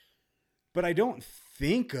 But I don't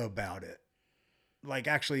think about it,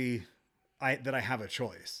 actually, that I have a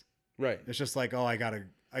choice. Right. It's just oh, I gotta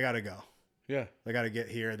go. Yeah. I gotta get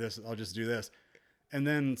here. I'll just do this, and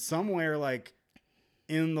then somewhere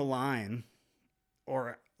in the line,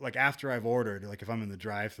 or after I've ordered, if I'm in the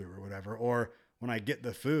drive-thru or whatever, or when I get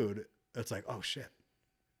the food, it's oh shit.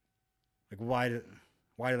 Why did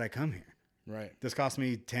I come here? Right. This cost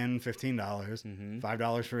me $10, $15,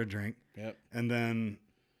 $5 for a drink. Yep. And then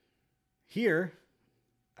here,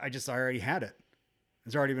 I already had it.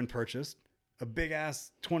 It's already been purchased. A big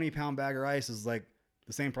ass 20-pound bag of rice is the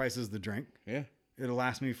same price as the drink. Yeah. It'll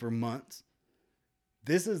last me for months.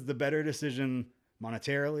 This is the better decision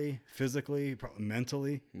monetarily, physically,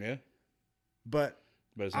 mentally. Yeah. But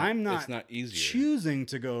it's not it's not easier. Choosing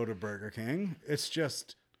to go to Burger King. It's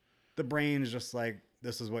just the brain is just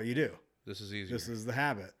this is what you do. This is easier. This is the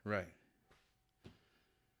habit. Right.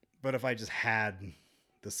 But if I just had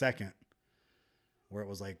the second where it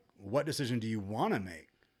was what decision do you want to make?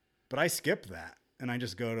 But I skipped that and I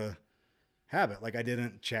just go to habit. I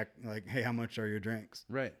didn't check hey, how much are your drinks?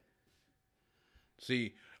 Right.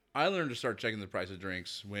 See, I learned to start checking the price of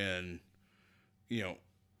drinks when,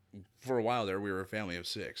 for a while there, we were a family of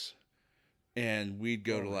 6. And we'd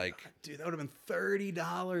go to dude, that would have been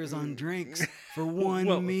 $30 on drinks for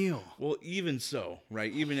one meal. Well, even so,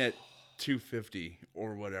 right? Even at $2.50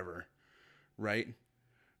 or whatever, right?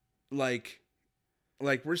 We're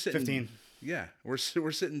sitting 15. Yeah, we're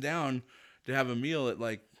sitting down to have a meal at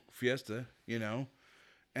Fiesta, and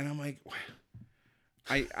I'm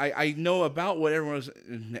I know about what everyone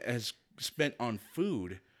has spent on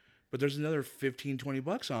food, but there's another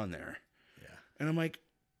 $15-$20 on there. Yeah. And I'm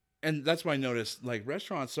and that's why I noticed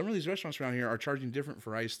restaurants, some of these restaurants around here are charging different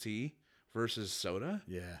for iced tea versus soda.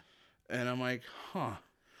 Yeah. And I'm huh.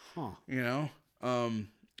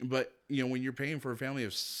 But when you're paying for a family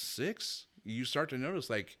of 6, you start to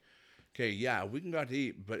notice okay, yeah, we can go out to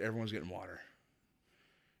eat, but everyone's getting water.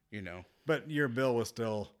 But your bill was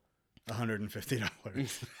still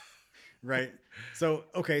 $150. Right. So,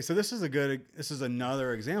 okay. So this is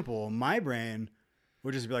another example. My brain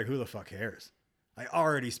would just be who the fuck cares? I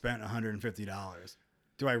already spent $150.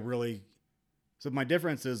 Do I really? So my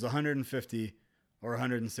difference is $150 or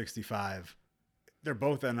 165, they're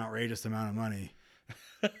both an outrageous amount of money.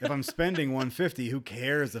 If I'm spending 150, who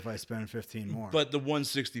cares if I spend 15 more? But the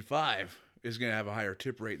 165 is going to have a higher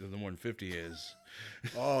tip rate than the 150 is.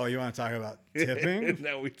 Oh, you want to talk about tipping?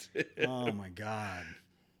 No, we did. Oh my God.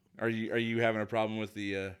 Are you having a problem with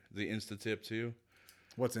the Insta tip too?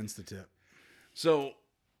 What's Insta-tip? So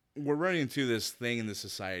we're running into this thing in the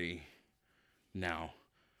society now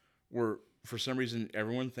where for some reason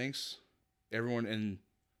everyone thinks everyone in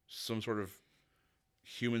some sort of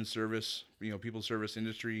human service, people service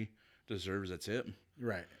industry deserves a tip.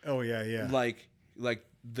 Right. Oh yeah, yeah. Like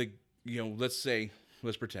the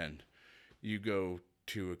let's pretend you go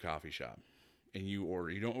to a coffee shop and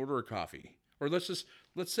you don't order a coffee. Or let's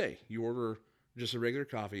say you order just a regular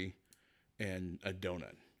coffee and a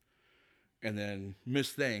donut. And then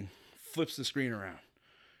Miss Thing flips the screen around.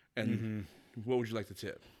 And what would you like to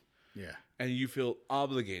tip? Yeah. And you feel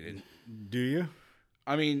obligated. Do you?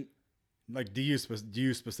 I mean, like, do you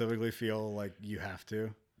specifically feel like you have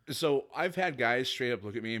to? So I've had guys straight up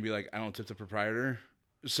look at me and be like, I don't tip the proprietor.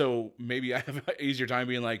 So maybe I have an easier time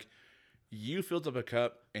being like, you filled up a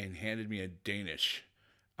cup and handed me a Danish.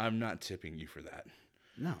 I'm not tipping you for that.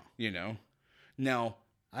 No. Now,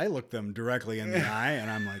 I look them directly in the eye and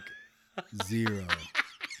I'm like, 0.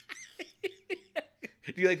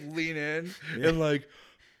 Do you lean in and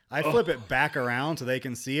I flip it back around so they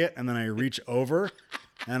can see it, and then I reach over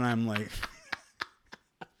and I'm like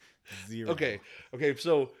 0. Okay.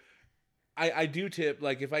 So I do tip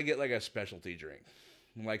if I get a specialty drink.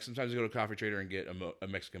 Sometimes I go to Coffee Trader and get a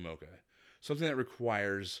Mexican mocha. Something that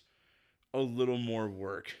requires a little more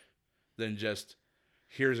work than just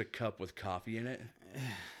here's a cup with coffee in it.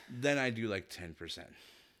 Then I do 10%,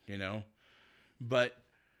 But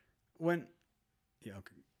when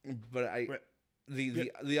okay. But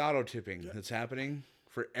the auto tipping that's happening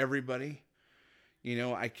for everybody,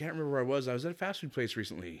 I can't remember where I was. I was at a fast food place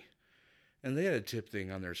recently, and they had a tip thing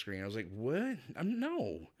on their screen. I was like, "What?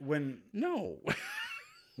 No."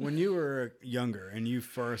 When you were younger and you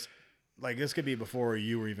first, this could be before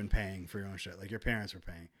you were even paying for your own shit, your parents were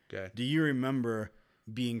paying. Okay. Do you remember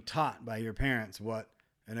being taught by your parents what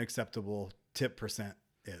an acceptable tip percent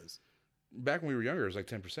is? Back when we were younger, it was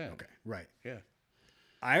 10%. Okay, right. Yeah.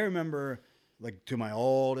 I remember, to my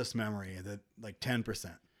oldest memory, that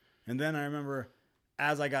 10%. And then I remember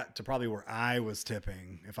as I got to probably where I was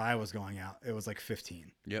tipping, if I was going out, it was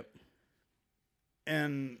 15. Yep.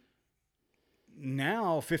 And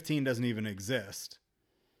now 15 doesn't even exist.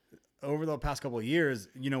 Over the past couple of years,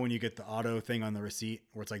 when you get the auto thing on the receipt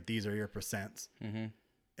where it's these are your percents,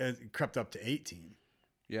 it crept up to 18.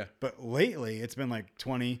 Yeah. But lately it's been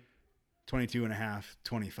 20, 22 and a half,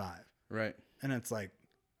 25. Right. And it's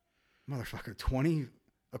motherfucker, 20,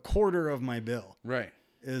 a quarter of my bill. Right.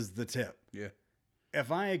 Is the tip. Yeah.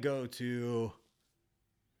 If I go to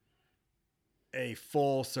a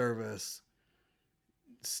full service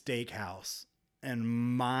steakhouse and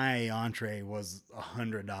my entree was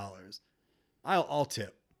 $100, I'll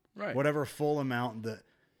tip. Right. Whatever full amount that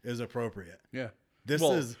is appropriate. Yeah. This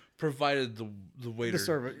is provided the waiter. The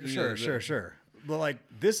service. Sure. But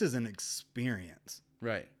this is an experience.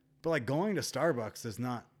 Right. But going to Starbucks is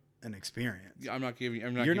not an experience. Yeah, I'm not giving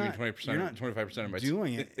 20%, 25% of my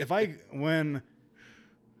doing it. If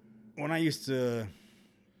when I used to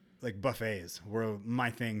buffets were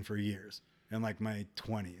my thing for years in my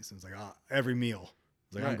 20s. It was every meal.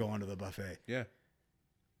 It's right. I'm going to the buffet. Yeah.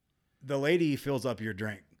 The lady fills up your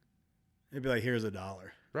drink. It'd be here's $1.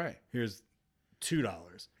 Right. Here's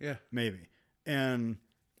 $2. Yeah. Maybe. And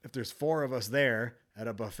if there's 4 of us there at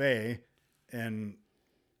a buffet and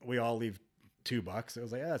we all leave $2, it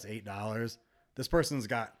was that's $8. This person's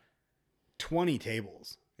got 20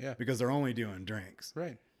 tables. Yeah. Because they're only doing drinks.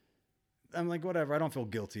 Right. I'm whatever. I don't feel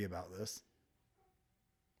guilty about this.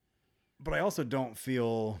 But I also don't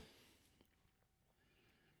feel...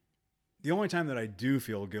 The only time that I do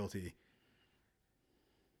feel guilty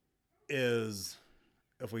is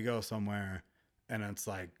if we go somewhere and it's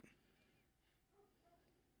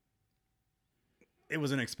it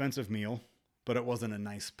was an expensive meal, but it wasn't a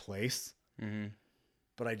nice place. Mm-hmm.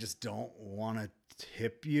 But I just don't want to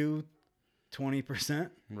tip you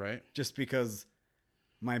 20%. Right. Just because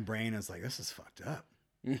my brain is this is fucked up.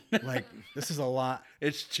 This is a lot.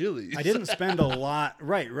 It's Chili's. I didn't spend a lot.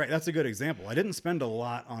 Right. That's a good example. I didn't spend a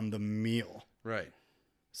lot on the meal. Right.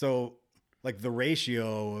 So the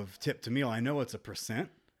ratio of tip to meal, I know it's a percent.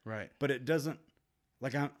 Right. But it doesn't,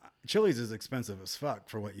 Chili's is expensive as fuck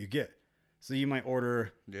for what you get. So you might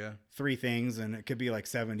order 3 things and it could be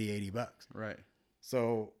 $70, $80. Right.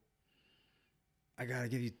 So I got to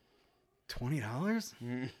give you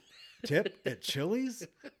 $20? tip at Chili's?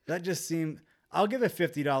 That just seemed. I'll give a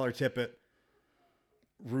 $50 tip at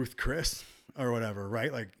Ruth Chris or whatever,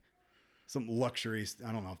 right? Like some luxury.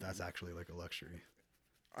 I don't know if that's actually like a luxury.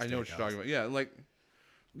 I know what you're talking about. Yeah, like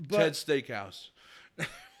But Ted's Steakhouse.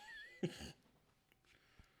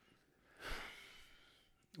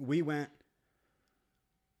 we went.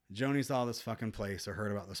 Joni saw this fucking place or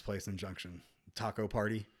heard about this place in Junction. Taco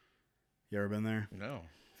Party. You ever been there? No.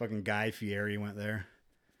 Fucking Guy Fieri went there.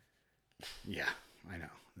 Yeah, I know.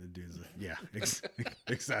 The dude's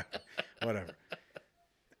exactly. Whatever.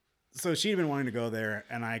 So she'd been wanting to go there,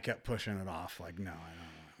 and I kept pushing it off. Like, no, I don't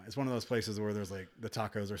know. It's one of those places where there's like the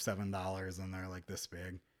tacos are $7 and they're like this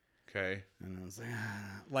big. Okay. And I was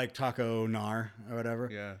like Taco Nar or whatever.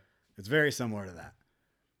 Yeah. It's very similar to that.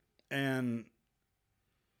 And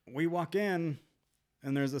we walk in,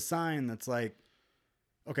 and there's a sign that's like,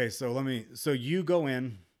 okay, so you go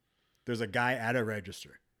in, there's a guy at a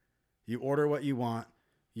register. You order what you want,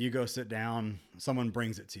 you go sit down, someone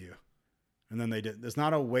brings it to you. And then there's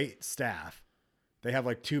not a wait staff. They have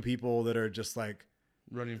like 2 people that are just like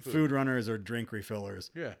running food runners or drink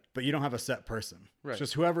refillers. Yeah. But you don't have a set person. Right. It's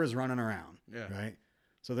just whoever is running around. Yeah. Right.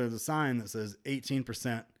 So there's a sign that says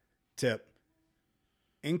 18% tip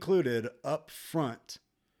included up front.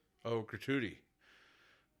 Oh, gratuity.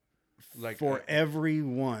 Like For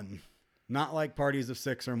everyone, not like parties of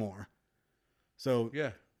 6 or more. So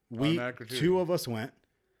yeah, 2 of us went.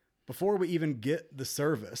 Before we even get the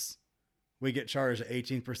service, we get charged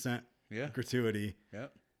 18% gratuity. Yeah.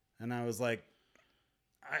 And I was like,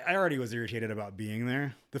 I already was irritated about being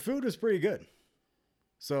there. The food was pretty good.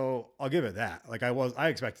 So I'll give it that. Like I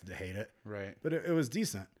expected to hate it. Right. But it was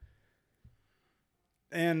decent.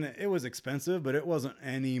 And it was expensive, but it wasn't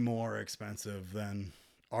any more expensive than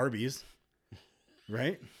Arby's.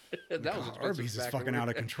 Right? That was Arby's is fucking out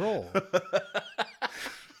of control.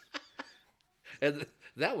 And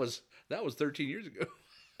that was 13 years ago.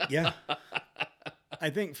 Yeah. I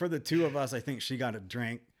think for the 2 of us, I think she got a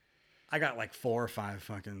drink. I got like 4 or 5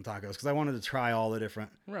 fucking tacos because I wanted to try all the different.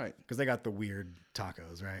 Right. Because they got the weird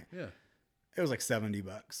tacos, right? Yeah. It was like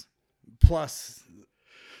 $70 plus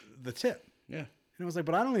the tip. Yeah. And I was like,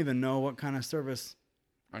 but I don't even know what kind of service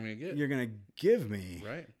I'm gonna get. you're gonna give me.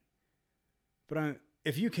 Right. But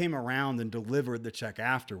if you came around and delivered the check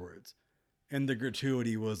afterwards, and the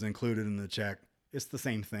gratuity was included in the check, it's the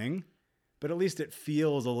same thing. But at least it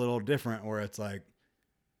feels a little different where it's like,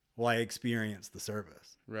 well, I experienced the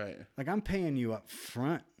service. Right. Like I'm paying you up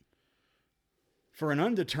front for an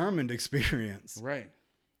undetermined experience. Right.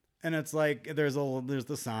 And it's like, there's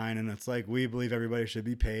the sign and it's like, we believe everybody should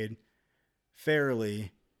be paid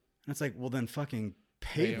fairly. And it's like, well then fucking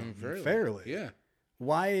pay them fairly. Yeah.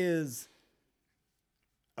 Why is...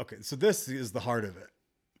 Okay, so this is the heart of it.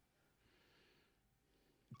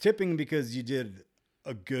 Tipping because you did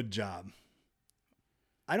a good job.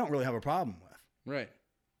 I don't really have a problem with. Right.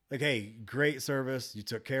 Like, hey, great service. You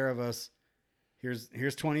took care of us. Here's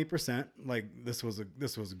 20%. Like this was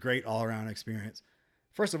a great all around experience.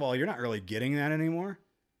 First of all, you're not really getting that anymore.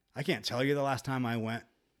 I can't tell you the last time I went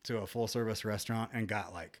to a full service restaurant and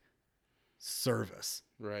got like service.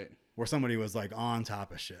 Right. Where somebody was like on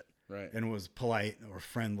top of shit. Right. And was polite or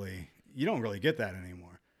friendly. You don't really get that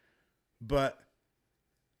anymore. But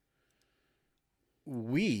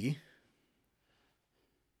we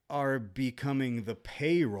are becoming the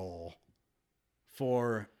payroll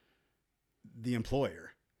for the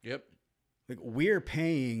employer. Yep. Like we're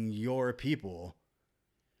paying your people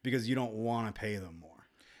because you don't want to pay them more.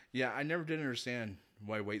 Yeah, I never did understand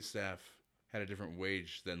why wait staff had a different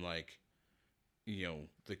wage than like,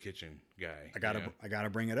 the kitchen guy. I gotta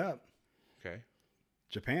bring it up. Okay.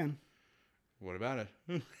 Japan. What about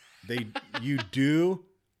it? You do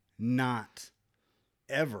not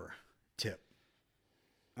ever tip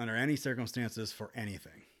under any circumstances for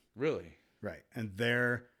anything. Really? Right. And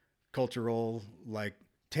their cultural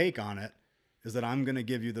take on it is that I'm going to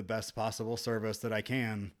give you the best possible service that I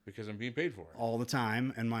can because I'm being paid for it all the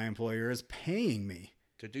time. And my employer is paying me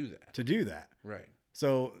to do that. Right.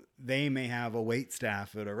 So they may have a wait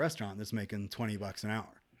staff at a restaurant that's making $20 an hour.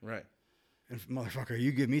 Right. And motherfucker,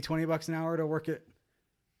 you give me $20 an hour to work at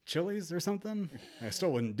Chili's or something? I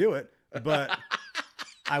still wouldn't do it, but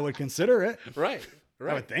I would consider it. Right.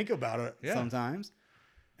 I would think about it sometimes.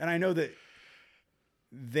 And I know that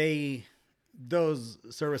those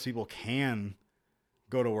service people can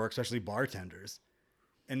go to work, especially bartenders,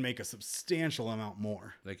 and make a substantial amount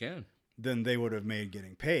more. They can. Than they would have made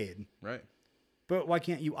getting paid. Right. But why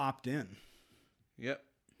can't you opt in? Yep.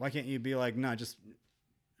 Why can't you be like, no, just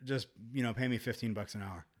pay me $15 an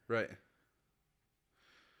hour? Right.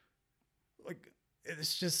 Like,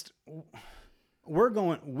 it's just,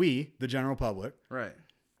 the general public, Right.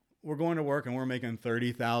 we're going to work and we're making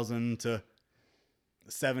 30,000 to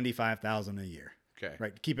 75,000 a year. Okay.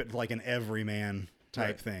 Right. Keep it like an everyman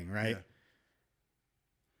type thing. Right. Yeah.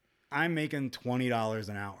 I'm making $20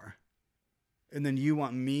 an hour. And then you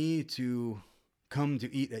want me to come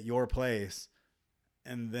to eat at your place,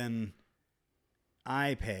 and then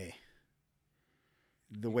I pay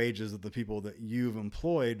the wages of the people that you've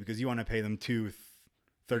employed because you want to pay them $13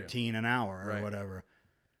 an hour or whatever.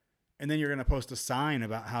 And then you're going to post a sign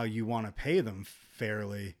about how you want to pay them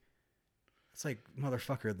fairly. It's like,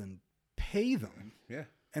 motherfucker, then pay them. Yeah.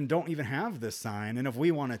 And don't even have this sign. And if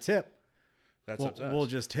we want to tip, we'll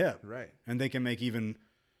just tip. Right. And they can make even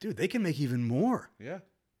more. Yeah.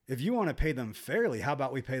 If you want to pay them fairly, how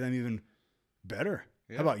about we pay them even better?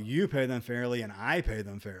 Yeah. How about you pay them fairly and I pay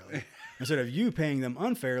them fairly? Instead of you paying them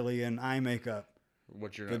unfairly and I make up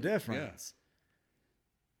the difference.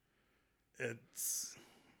 Yeah.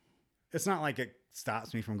 It's not like it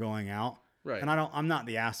stops me from going out. Right. And I'm not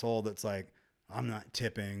the asshole that's like, I'm not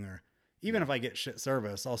tipping, or even if I get shit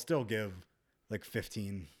service, I'll still give like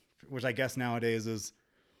 15, which I guess nowadays is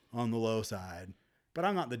on the low side. But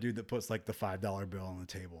I'm not the dude that puts like the $5 bill on the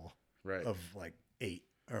table of like 8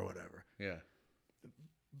 or whatever. Yeah.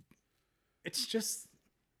 It's just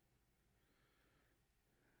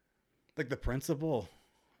like the principle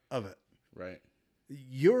of it. Right.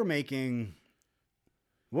 You're making,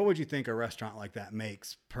 what would you think a restaurant like that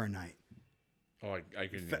makes per night? Oh, I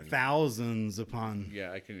couldn't even. Thousands upon.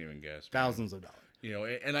 Yeah, I couldn't even guess. Thousands of dollars. You know,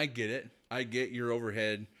 and I get it. I get your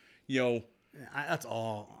overhead. You know, that's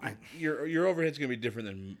all. Your overhead's gonna be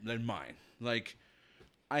different than mine. Like,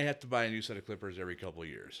 I have to buy a new set of clippers every couple of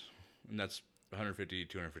years, and that's $150,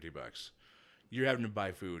 $250. You're having to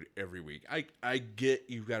buy food every week. I get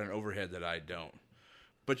you've got an overhead that I don't,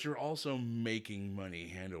 but you're also making money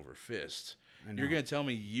hand over fist. You're gonna tell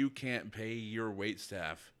me you can't pay your wait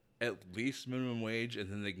staff at least minimum wage,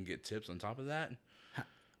 and then they can get tips on top of that?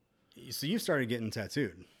 So you started getting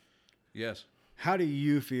tattooed. Yes. How do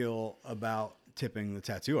you feel about tipping the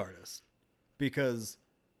tattoo artist? Because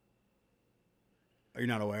are you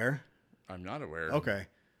not aware? I'm not aware. Okay.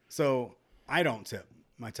 So I don't tip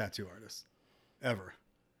my tattoo artist ever,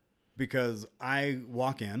 because I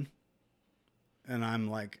walk in and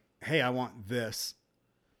I'm like, hey, I want this.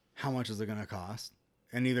 How much is it going to cost?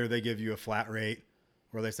 And either they give you a flat rate,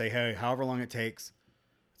 or they say, hey, however long it takes,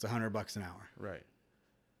 it's $100 an hour. Right.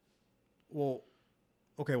 Well,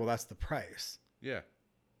 okay, well, that's the price. Yeah.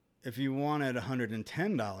 If you wanted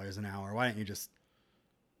 $110 an hour, why didn't you just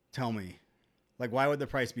tell me? Like, why would the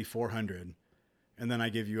price be $400 and then I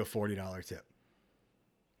give you a $40 tip?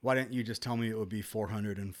 Why didn't you just tell me it would be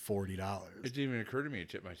 $440? It didn't even occur to me to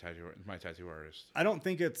tip my tattoo artist. I don't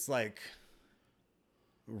think it's like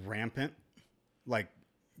rampant, like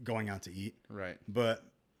going out to eat. Right. But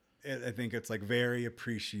I think it's like very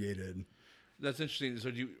appreciated. That's interesting.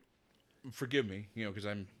 So forgive me, because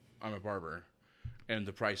I'm a barber, and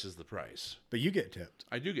the price is the price. But you get tipped.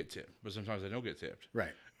 I do get tipped, but sometimes I don't get tipped.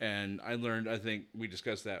 Right. And I learned, I think we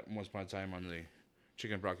discussed that once upon a time on the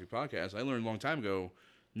Chicken and Broccoli podcast. I learned a long time ago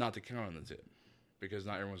not to count on the tip, because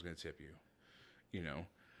not everyone's going to tip you,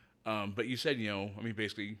 But you said,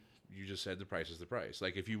 basically you just said the price is the price.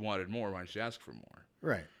 Like, if you wanted more, why don't you ask for more?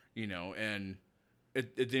 Right. And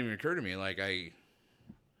it didn't even occur to me. Like, I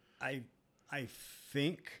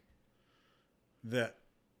think that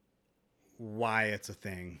why it's a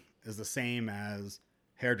thing is the same as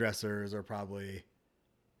hairdressers are probably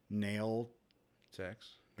nail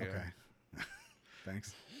techs. Yeah. Okay.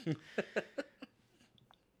 Thanks.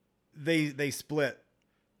 They split,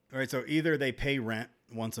 right? So either they pay rent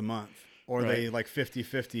once a month, or they like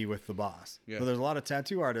 50-50 with the boss. Yeah. So there's a lot of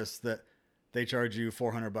tattoo artists that they charge you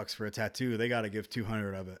 $400 for a tattoo. They got to give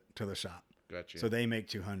 200 of it to the shop. Gotcha. So they make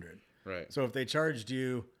 200. Right. So if they charged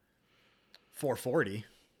you $440,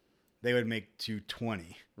 they would make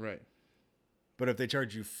 $220. Right. But if they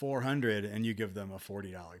charge you $400 and you give them a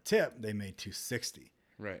 $40 tip, they made $260.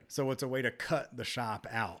 Right. So it's a way to cut the shop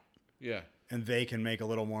out. Yeah. And they can make a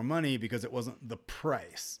little more money because it wasn't the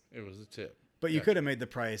price. It was the tip. But you could have made the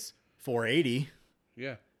price $480.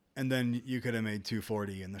 Yeah. And then you could have made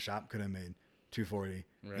 $240, and the shop could have made $240.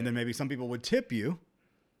 Right. And then maybe some people would tip you,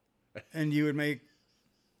 and you would make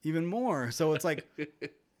even more. So it's like,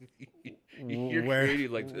 where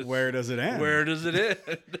does it end? Where does it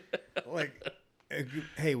end? Like,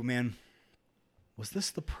 hey, man, was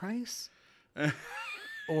this the price?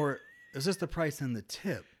 Or is this the price and the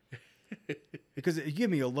tip? Because if you give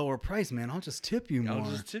me a lower price, man, I'll just tip you more.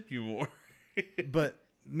 I'll just tip you more. But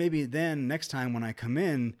maybe then next time when I come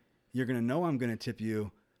in, you're going to know I'm going to tip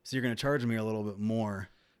you. So you're going to charge me a little bit more.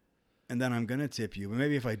 And then I'm going to tip you. But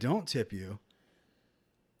maybe if I don't tip you,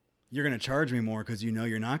 you're going to charge me more because you know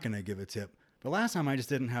you're not going to give a tip. But last time I just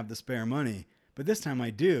didn't have the spare money. But this time I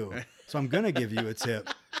do. So I'm going to give you a tip.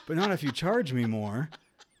 But not if you charge me more.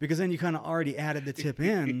 Because then you kind of already added the tip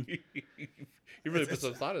in. You really put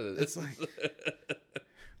some thought into this. It's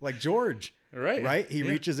like George. Right. Right? He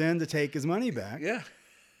reaches in to take his money back. Yeah.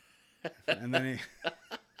 And then he...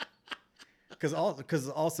 Because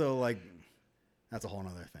also, like, that's a whole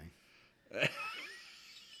nother thing.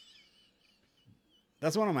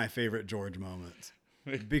 That's one of my favorite George moments.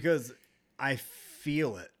 Because I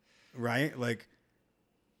feel it, right? Like,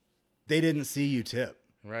 they didn't see you tip.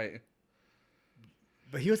 Right.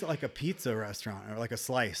 But he was at, like, a pizza restaurant or, like, a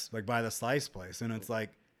slice, like, by the slice place. And it's like...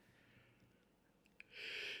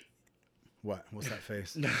 What? What's that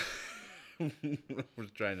face? We're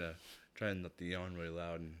trying not to yawn really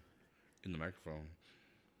loud in the microphone.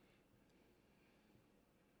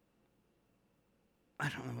 I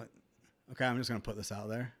don't know what. Okay, I'm just gonna put this out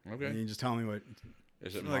there. Okay. And you just tell me what.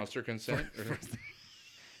 Is it like, monster consent?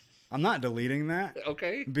 I'm not deleting that.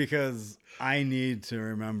 Okay. Because I need to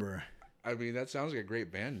remember. I mean, that sounds like a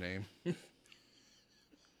great band name. Did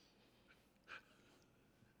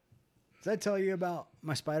I tell you about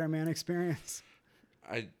my Spider-Man experience?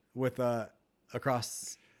 With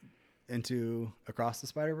across the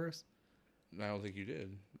Spider-Verse? I don't think you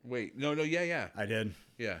did. Wait, no, yeah. I did.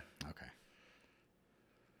 Yeah. Okay.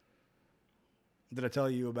 Did I tell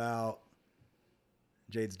you about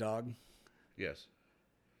Jade's dog? Yes.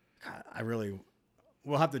 God,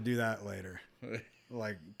 we'll have to do that later.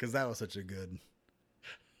 Like, because that was such a good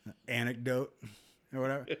anecdote or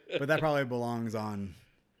whatever. But that probably belongs on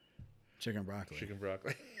Chicken Broccoli. Chicken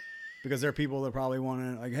Broccoli. Because there are people that probably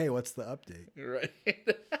want to, like, hey, what's the update? Right.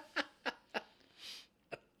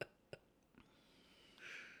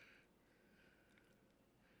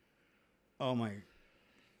 Oh, my.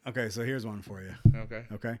 Okay, so here's one for you.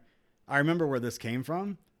 Okay. I remember where this came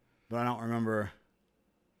from, but I don't remember.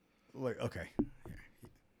 Like, okay.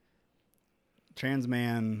 Trans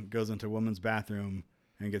man goes into a woman's bathroom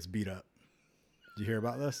and gets beat up. Did you hear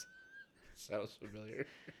about this? Sounds familiar.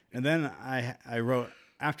 And then I wrote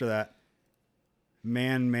after that,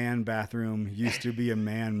 man bathroom used to be a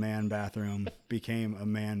man bathroom, became a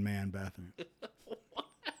man bathroom.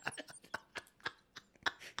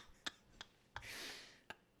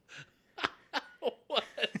 What?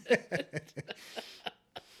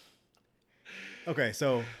 Okay,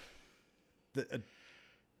 so a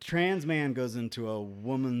trans man goes into a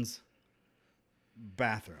woman's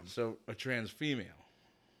bathroom. So a trans female.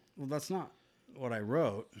 Well, that's not what I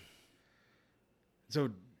wrote. So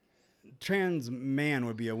trans man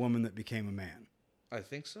would be a woman that became a man I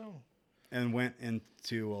think so. and went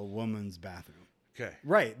into a woman's bathroom. Okay.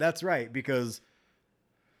 Right, that's right, because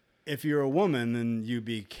if you're a woman and you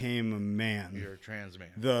became a man, You're a trans man.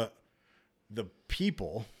 the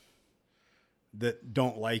people that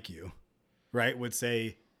don't like you, right, would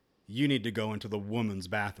say you need to go into the woman's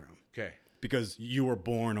bathroom. Okay. Because you were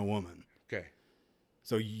born a woman. Okay.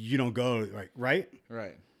 So you don't go, right?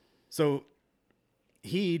 Right. So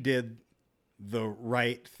he did the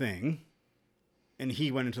right thing and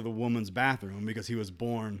he went into the woman's bathroom because he was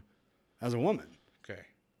born as a woman. Okay.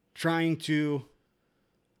 Trying to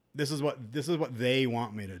this is what they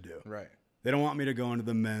want me to do. Right. They don't want me to go into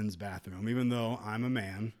the men's bathroom even though I'm a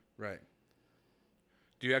man. Right.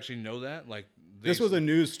 Do you actually know that? Like This was a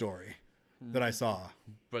news story that I saw.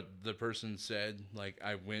 But the person said, like,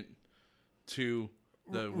 I went to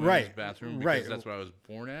the women's Right. bathroom because Right. that's what I was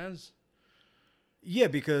born as? Yeah,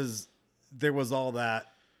 because there was all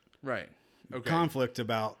that Right. Okay. conflict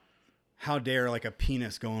about how dare like a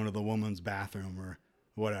penis go into the woman's bathroom or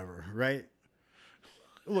whatever, right?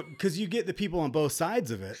 Look, because you get the people on both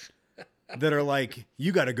sides of it that are like,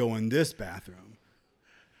 you got to go in this bathroom.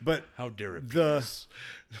 But How dare it be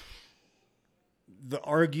the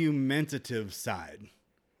argumentative side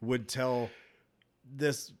would tell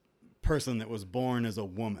this person that was born as a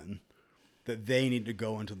woman that they need to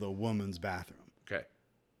go into the woman's bathroom. Okay.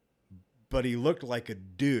 But he looked like a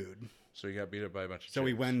dude. So he got beat up by a bunch of So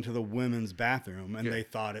he chicks went into the women's bathroom and Yeah. they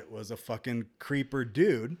thought it was a fucking creeper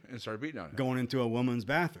dude and started beating on him. going into a woman's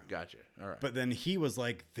bathroom. Gotcha. All right. But then he was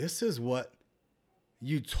like, this is what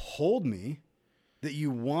you told me that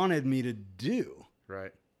you wanted me to do.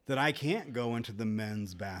 Right. That I can't go into the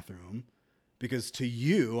men's bathroom because to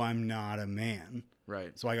you, I'm not a man.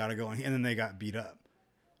 Right. So I got to go in. And then they got beat up.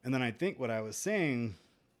 And then I think what I was saying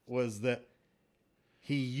was that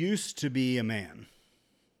he used to be a man.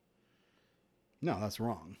 No, that's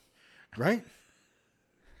wrong. Right?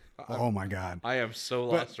 Oh my God. I am so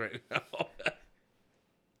lost right now.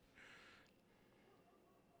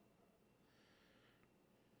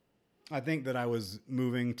 I think that I was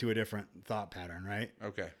moving to a different thought pattern, right?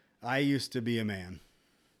 Okay. I used to be a man.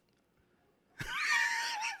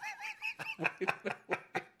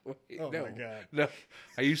 Wait, Oh no, my God. no.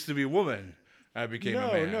 I used to be a woman. I became a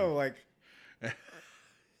man. No, like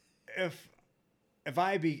if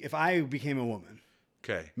I became a woman,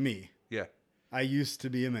 Okay. me, Yeah. I used to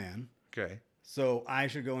be a man, Okay. so I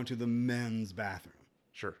should go into the men's bathroom.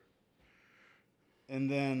 Sure. And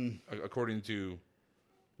then According to,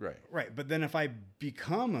 right. right, but then if I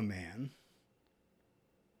become a man,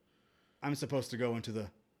 I'm supposed to go into the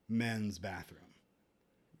men's bathroom.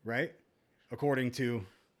 Right? According to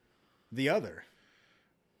the other.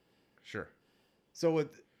 Sure. So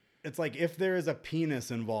it's like if there is a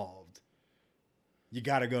penis involved, you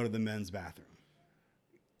got to go to the men's bathroom.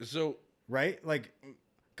 So, Right? Like,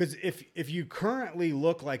 because if you currently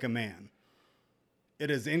look like a man, it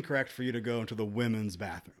is incorrect for you to go into the women's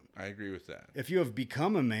bathroom. I agree with that. If you have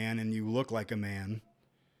become a man and you look like a man,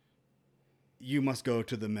 you must go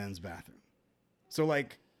to the men's bathroom. So,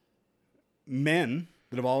 like, men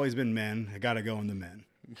that have always been men, got to go in the men.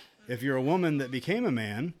 If you're a woman that became a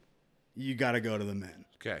man, you got to go to the men.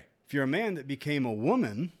 Okay. If you're a man that became a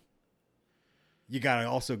woman, you got to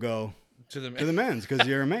also go To the men's because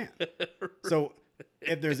you're a man. So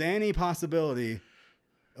if there's any possibility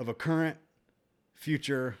of a current,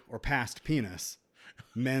 future, or past penis,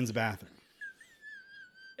 men's bathroom.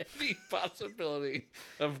 Any possibility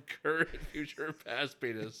of current, future, past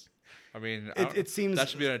penis. I mean, It seems that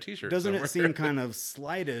should be on a t-shirt. Doesn't somewhere. it seem kind of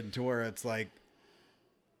slighted to where it's like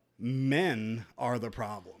men are the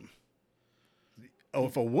problem? Oh,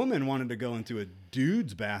 if a woman wanted to go into a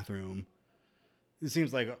dude's bathroom, it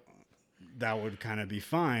seems like that would kind of be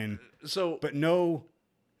fine. So, But no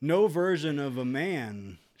version of a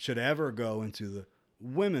man should ever go into the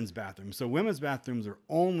women's bathroom. So women's bathrooms are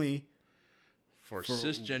only for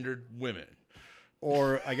cisgendered women.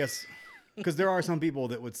 or I guess, because there are some people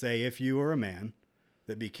that would say if you were a man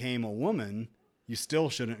that became a woman, you still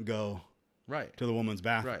shouldn't go Right. to the woman's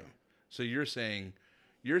bathroom. Right. So you're saying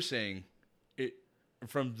it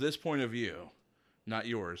from this point of view, not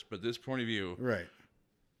yours, but this point of view, Right.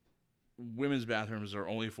 women's bathrooms are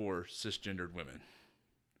only for cisgendered women.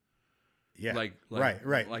 Yeah. Like right.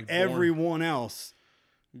 like Everyone else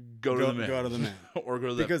go to the men. Go to the men. Or go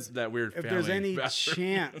to because that weird if family there's any bathroom.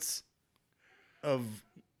 chance of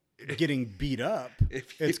getting beat up,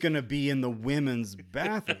 it's going to be in the women's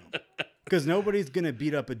bathroom. Because nobody's going to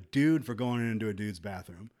beat up a dude for going into a dude's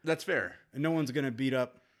bathroom. That's fair. And no one's going to beat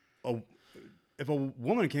up if a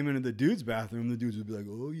woman came into the dude's bathroom, the dudes would be like,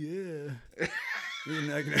 oh, yeah.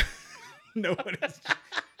 Nobody's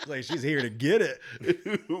like, she's here to get it.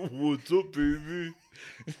 What's up, baby?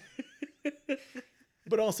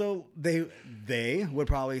 But also, they would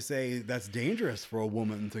probably say that's dangerous for a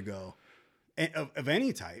woman to go of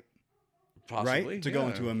any type. Possibly, right? To go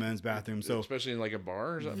into a men's bathroom. So especially in like a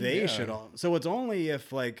bar or something. They should all. So it's only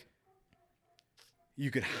if like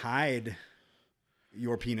you could hide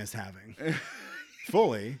your penis having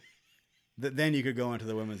fully that then you could go into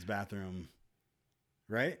the women's bathroom.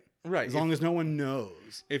 Right? Right. As long as no one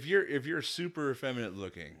knows. If you're super effeminate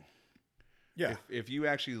looking. Yeah. If you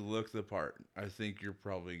actually look the part, I think you're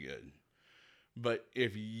probably good. But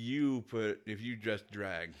if you just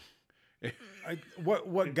drag.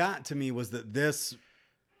 What got to me was that this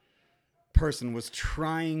person was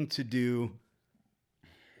trying to do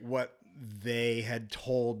what they had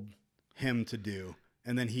told him to do,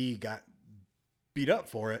 and then he got beat up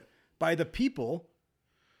for it by the people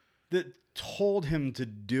that told him to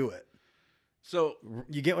do it. So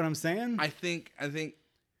you get what I'm saying? I think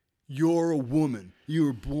you're a woman. You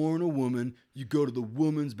were born a woman. You go to the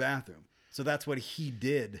woman's bathroom. So that's what he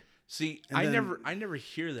did. See, And I never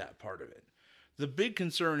hear that part of it. The big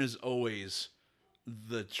concern is always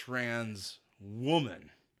the trans woman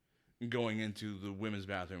going into the women's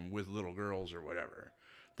bathroom with little girls or whatever.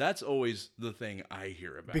 That's always the thing I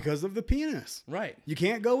hear about. Because of the penis. Right. You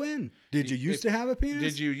can't go in. Did you used to have a penis?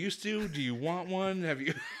 Did you used to? Do you want one? Have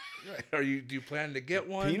you? Do you plan to get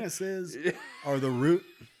one? Penises are the root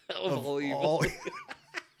of all evil. all.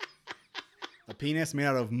 A penis made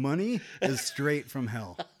out of money is straight from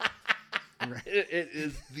hell. Right. It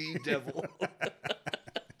is the devil.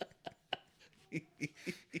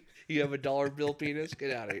 You have a dollar bill penis? Get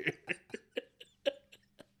out of here.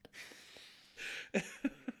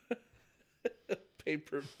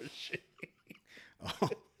 Paper mache. Oh.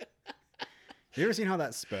 You ever seen how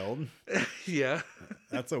that's spelled? Yeah.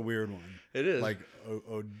 That's a weird one. It is. Like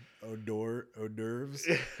hors d'oeuvres.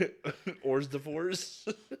 Hors d'oeuvres.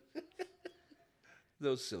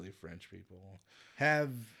 Those silly French people. How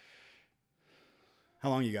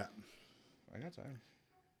long you got? I got time.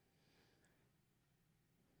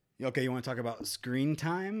 Okay, you want to talk about screen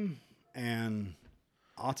time and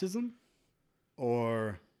autism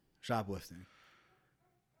or shoplifting?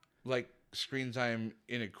 Like screen time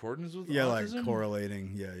in accordance with Yeah, autism? like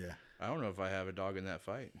correlating. Yeah. I don't know if I have a dog in that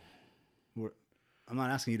fight. I'm not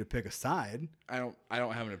asking you to pick a side. I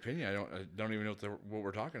don't have an opinion. I don't even know what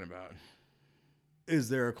we're talking about. Is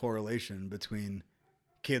there a correlation between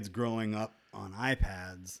kids growing up on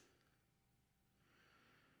iPads?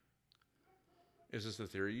 Is this the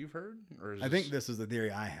theory you've heard? Or I think this is the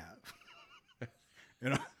theory I have.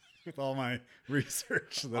 With all my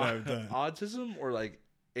research that I've done. Autism or like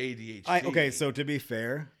ADHD? Okay, so to be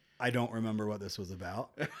fair, I don't remember what this was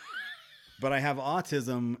about. But I have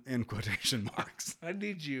autism in quotation marks. I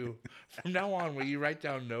need you from now on when you write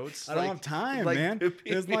down notes. I don't have time, man.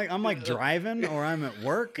 It's like I'm like driving or I'm at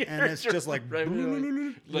work and it's just like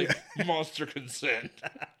monster consent.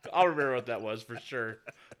 I'll remember what that was for sure.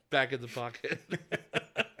 Back in the pocket.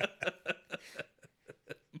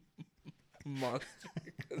 Monster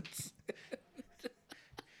consent.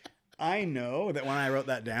 I know that when I wrote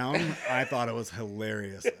that down, I thought it was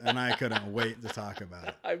hilarious and I couldn't wait to talk about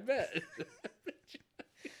it. I bet.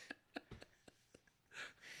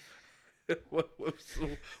 What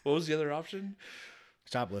was the other option?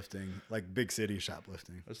 Shoplifting, like big city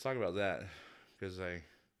shoplifting. Let's talk about that because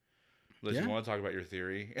unless you want to talk about your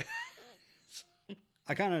theory.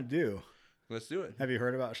 I kind of do. Let's do it. Have you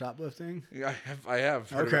heard about shoplifting? Yeah, I have.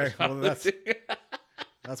 Heard Okay, about well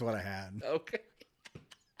that's what I had. Okay.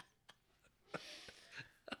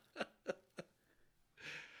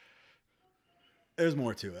 There's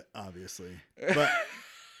more to it, obviously, but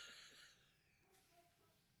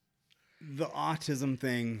the autism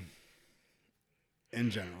thing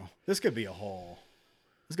in general. This could be a whole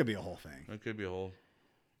thing. It could be a whole.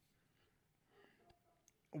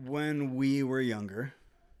 When we were younger,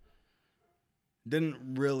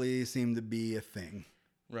 didn't really seem to be a thing.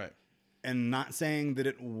 Right. And not saying that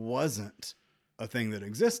it wasn't a thing that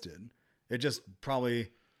existed. It just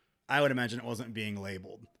probably, I would imagine it wasn't being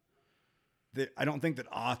labeled. I don't think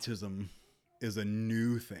that autism is a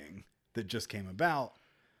new thing that just came about.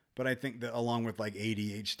 But I think that along with like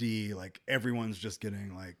ADHD, like everyone's just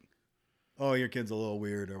getting like, oh, your kid's a little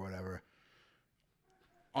weird or whatever.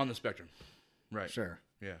 On the spectrum. Right. Sure.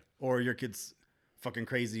 Yeah. Or your kid's fucking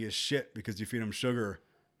crazy as shit because you feed him sugar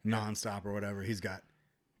nonstop or whatever. He's got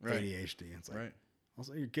ADHD. It's like,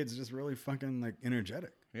 also your kid's just really fucking like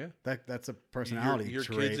energetic. Yeah. That's a personality your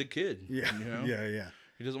trait. kid's a kid. Yeah. You know? Yeah.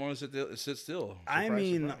 He doesn't want to sit still. I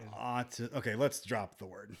mean, okay, let's drop the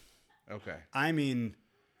word. Okay. I mean,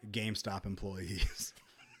 GameStop employees,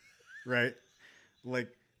 right? Like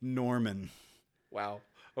Norman. Wow.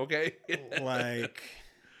 Okay. Like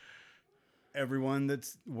everyone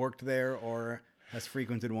that's worked there or has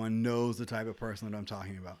frequented one knows the type of person that I'm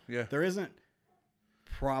talking about. Yeah. There isn't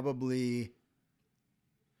probably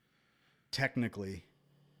technically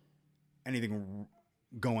anything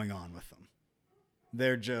going on with them.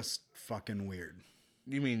 They're just fucking weird.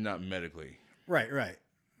 You mean not medically? Right.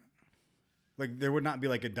 Like there would not be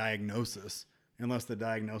like a diagnosis unless the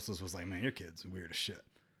diagnosis was like, man, your kid's weird as shit.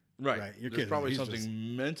 Right. Your There's kid, probably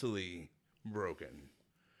something mentally broken.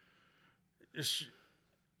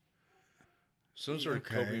 Some sort of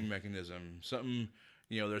coping mechanism. Something,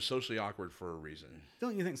 they're socially awkward for a reason.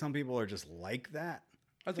 Don't you think some people are just like that?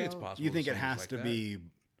 I think it's possible. You think it has to be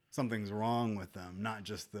something's wrong with them, not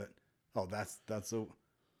just that, oh, that's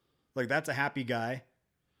a happy guy.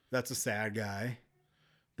 That's a sad guy.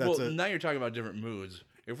 Now you're talking about different moods.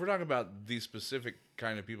 If we're talking about the specific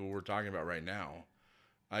kind of people we're talking about right now,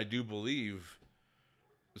 I do believe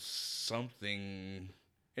something,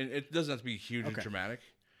 and it doesn't have to be huge and dramatic,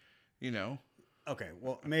 Okay,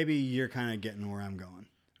 well, maybe you're kind of getting where I'm going.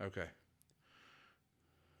 Okay.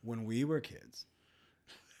 When we were kids,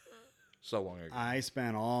 so long ago, I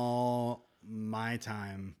spent all my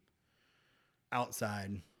time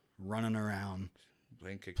outside, running around,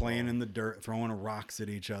 playing in the dirt, throwing rocks at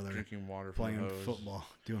each other, drinking water from playing the hose. Football,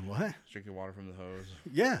 doing what? Drinking water from the hose.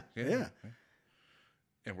 Yeah.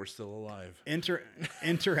 And we're still alive.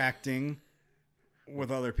 Interacting with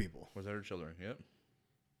other people. With other children, yep.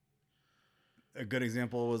 A good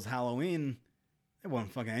example was Halloween. It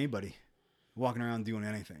wasn't fucking anybody walking around doing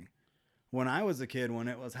anything. When I was a kid, when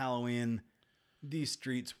it was Halloween, these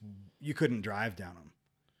streets, you couldn't drive down them.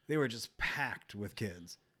 They were just packed with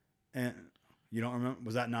kids. And you don't remember?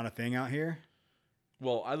 Was that not a thing out here?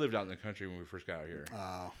 Well, I lived out in the country when we first got out here.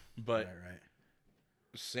 Oh, But right.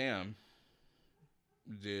 Sam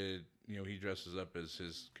did, he dresses up as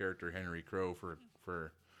his character Henry Crow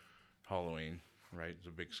for Halloween, right? It's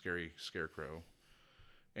a big scary scarecrow.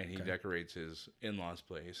 And he decorates his in-laws'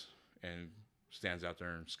 place and stands out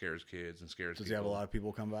there and scares kids and scares Does people. he have a lot of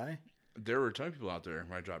people come by? There were a ton of people out there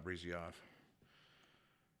when I dropped Breezy off.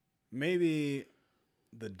 Maybe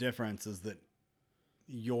the difference is that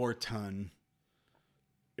your ton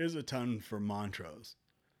is a ton for Montrose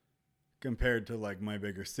compared to like my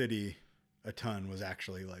bigger city. A ton was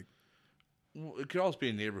actually like, Well, it could also be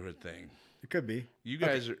a neighborhood thing. it could be. You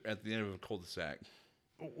guys are at the end of a cul-de-sac.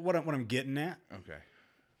 What I'm getting at Okay.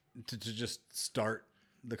 to just start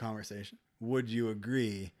the conversation. Would you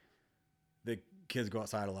agree that kids go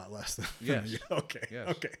outside a lot less than Yes. you? Okay. Yes.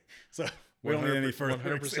 Okay. So we don't need any further.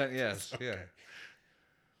 100% yes. Okay. Yeah.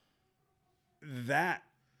 That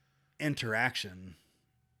interaction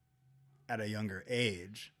at a younger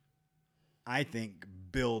age, I think,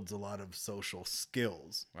 builds a lot of social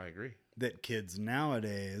skills I agree. that kids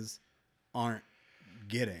nowadays aren't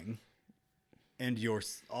getting. And you're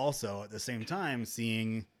also at the same time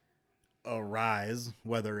seeing a rise,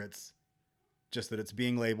 whether it's just that it's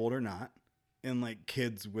being labeled or not, in like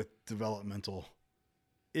kids with developmental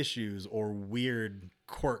issues or weird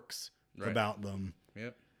quirks about them.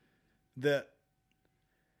 Yep. That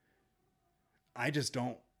I just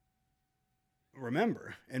don't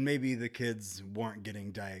remember. And maybe the kids weren't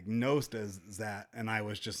getting diagnosed as that, and I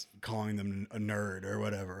was just calling them a nerd or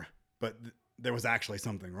whatever. But there was actually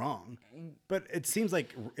something wrong. But it seems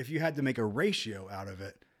like if you had to make a ratio out of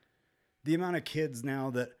it, the amount of kids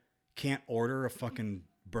now that can't order a fucking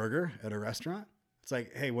burger at a restaurant, it's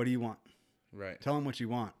like, hey, what do you want? Right. Tell them what you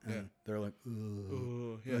want. And Yeah. they're like,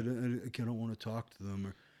 Yeah. I don't want to talk to them.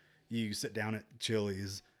 Or you sit down at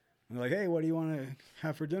Chili's and they're like, hey, what do you want to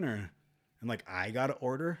have for dinner? And like, I got to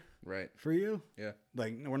order Right. for you. Yeah.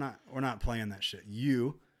 Like, we're not playing that shit.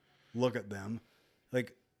 You look at them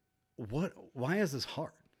like, why is this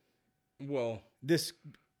hard? Well, This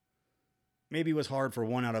maybe was hard for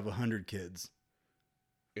 1 out of 100 kids.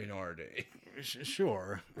 in our day.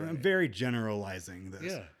 Sure. Right. I'm very generalizing this.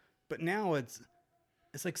 Yeah. But now it's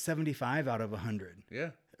like 75 out of 100.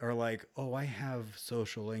 Yeah. Or like, oh, I have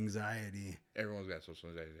social anxiety. Everyone's got social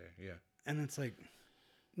anxiety. Yeah. And it's like,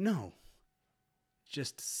 no.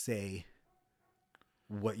 Just say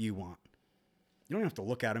what you want. You don't have to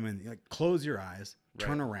look at them and like close your eyes,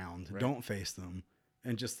 turn Right. around, Right. don't face them,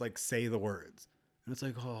 and just like say the words. And it's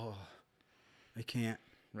like, oh, I can't.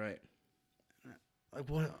 Right. Like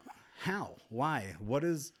what? How? Why? What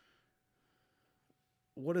is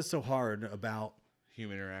so hard about?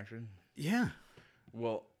 Human interaction. Yeah.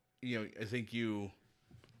 Well, I think you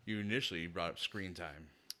initially brought up screen time.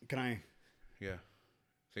 Can I? Yeah.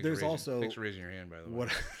 There's also- Thanks for raising your hand, by the way.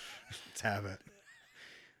 What? Let's have it.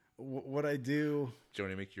 What I do Do you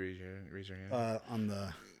want to make you raise your hand?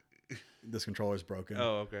 on this controller's broken.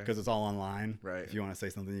 Oh, okay. Because it's all online. Right. If you want to say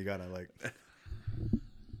something, you gotta like.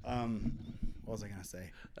 What was I gonna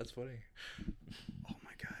say? That's funny. Oh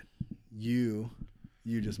my god, you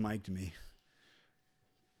just mic'd me.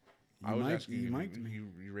 I was asking you you. mic'd me.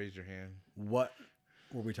 You raised your hand. What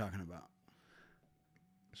were we talking about?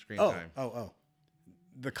 Screen Oh, time. oh.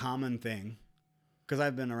 The common thing, because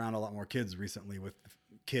I've been around a lot more kids recently with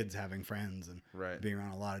kids having friends and Right. being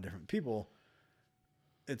around a lot of different people.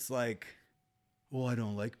 It's like, well, I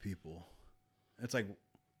don't like people. It's like,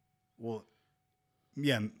 well,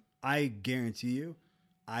 yeah, I guarantee you,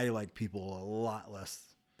 I like people a lot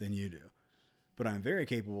less than you do. But I'm very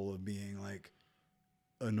capable of being like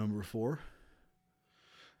a number 4.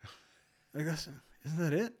 I guess, isn't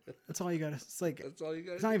that it? That's all you got to, it's like, That's all you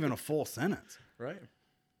got. it's not even a full sentence. Right.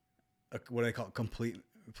 What do they call it? Complete.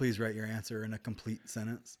 Please write your answer in a complete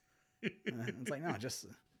sentence. It's like, no, just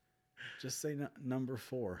say number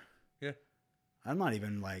 4. Yeah. I'm not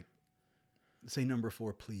even like, say number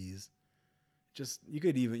 4, please. Just you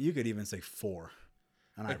could even say 4,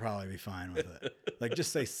 and I'd probably be fine with it. Like,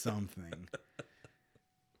 just say something.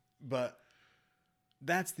 But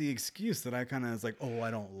that's the excuse that I kind of was like, oh,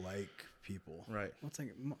 I don't like people. Right. Well, it's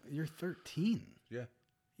like, you're 13. Yeah.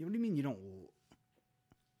 What do you mean you don't?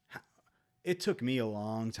 It took me a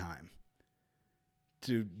long time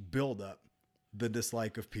to build up the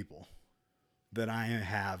dislike of people that I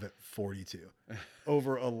have at 42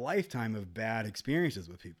 over a lifetime of bad experiences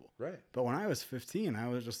with people. Right. But when I was 15, I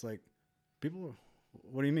was just like, people,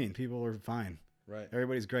 what do you mean? People are fine. Right.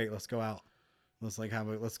 Everybody's great. Let's go out. Let's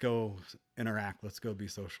go interact. Let's go be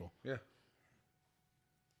social. Yeah.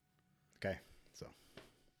 Okay. So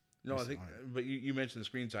No, I think, but you mentioned the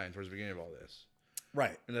screen time towards the beginning of all this.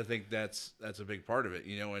 Right. And I think that's a big part of it,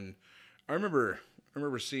 and I remember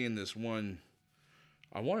seeing this one.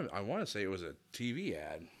 I want to say it was a TV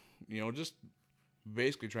ad, just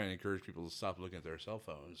basically trying to encourage people to stop looking at their cell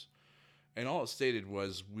phones. And all it stated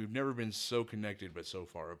was, "We've never been so connected but so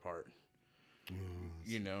far apart."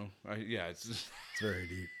 It's very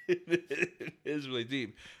deep. It is really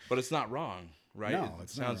deep, but it's not wrong, right? No, it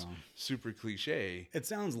it's not sounds wrong. super cliche. It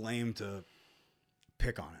sounds lame to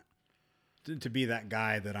pick on it. To be that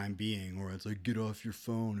guy that I'm being, where it's like, get off your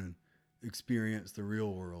phone and experience the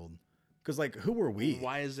real world. Because, like, who are we?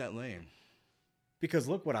 Why is that lame? Because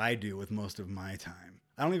look what I do with most of my time.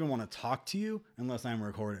 I don't even want to talk to you unless I'm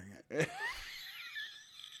recording it.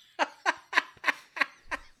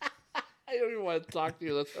 I don't even want to talk to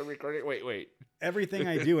you unless I'm recording. Wait. Everything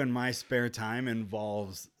I do in my spare time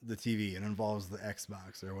involves the TV and involves the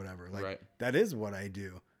Xbox or whatever. Like, right. That is what I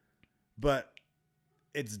do. But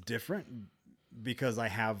it's different because I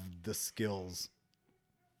have the skills.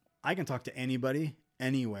 I can talk to anybody,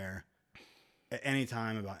 anywhere, at any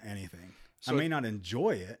time about anything. So I may not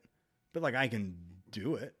enjoy it, but like I can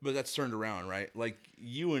do it. But that's turned around, right? Like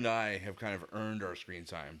you and I have kind of earned our screen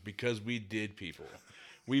time because we did people.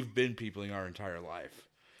 We've been peopling our entire life.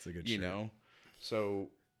 It's a good shirt. So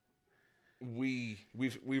we've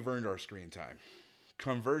earned our screen time.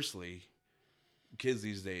 Conversely, kids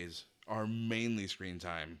these days are mainly screen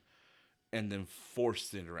time and then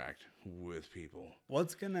forced to interact with people.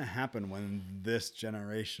 What's going to happen when this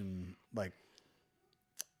generation, like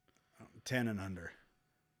 10 and under,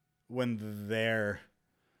 when they're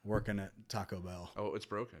working at Taco Bell? Oh, it's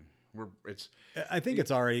broken. I think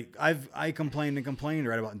it's already. I complained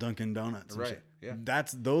right about Dunkin' Donuts. Right. Shit. Yeah.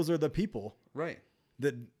 Those are the people. Right.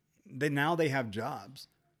 That now they have jobs,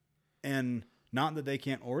 and not that they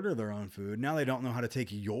can't order their own food. Now they don't know how to take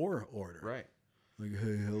your order. Right. Like,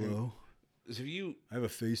 hey, hello. So I have a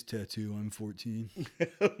face tattoo. I'm 14.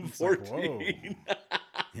 14. Like,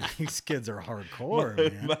 yeah, these kids are hardcore,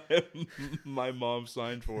 man. My mom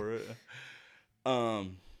signed for it.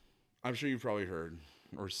 I'm sure you've probably heard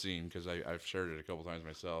or seen, because I've shared it a couple times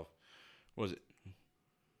myself. What was it?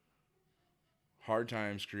 Hard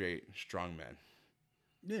times create strong men.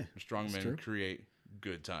 Yeah. Strong men create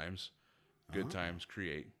good times. Good times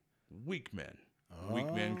create weak men.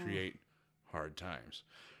 Weak men create hard times.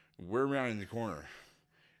 We're rounding the corner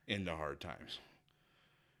into hard times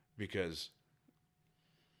because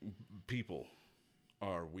people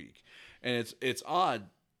are weak. And it's odd,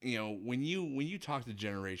 when you talk to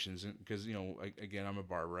generations, because again, I'm a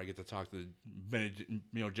barber, I get to talk to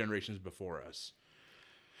generations before us,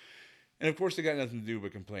 and of course they got nothing to do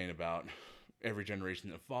but complain about every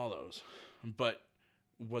generation that follows. But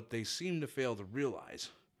what they seem to fail to realize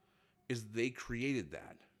is they created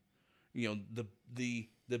that.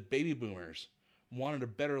 The baby boomers wanted a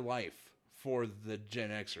better life for the Gen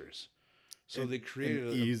Xers, so they created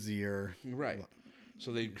an easier right.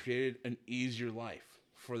 So they created an easier life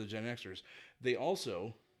for the Gen Xers. They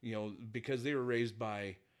also, because they were raised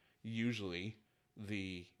by usually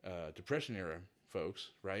the Depression era folks,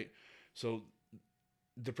 right? So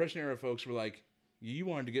Depression era folks were like, you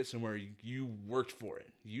wanted to get somewhere, you worked for it.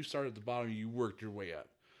 You started at the bottom, you worked your way up.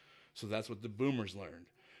 So that's what the boomers learned.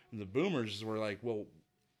 And the boomers were like, well,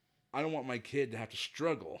 I don't want my kid to have to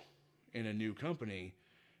struggle in a new company.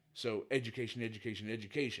 So education.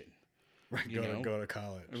 Right, go to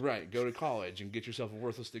college. Right, go to college and get yourself a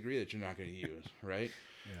worthless degree that you're not going to use, right?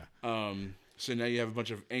 Yeah. So now you have a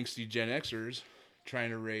bunch of angsty Gen Xers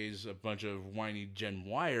trying to raise a bunch of whiny Gen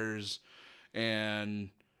Yers and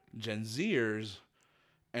Gen Zers,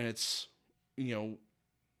 and it's,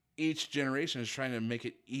 each generation is trying to make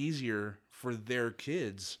it easier for their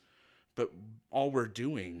kids, but all we're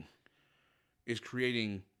doing is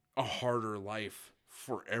creating a harder life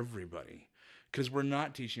for everybody. Because we're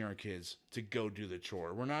not teaching our kids to go do the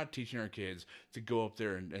chore. We're not teaching our kids to go up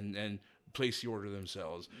there and place the order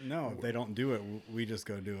themselves. No, if they don't do it, we just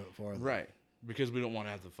go do it for them. Right. Because we don't want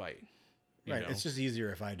to have to fight. Right. It's just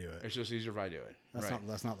easier if I do it. It's just easier if I do it.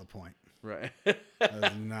 That's not the point. Right.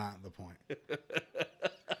 That is not the point.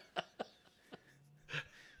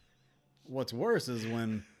 What's worse is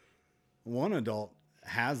when one adult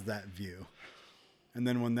has that view, and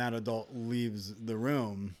then when that adult leaves the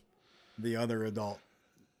room, the other adult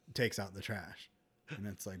takes out the trash. And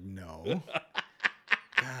it's like, no.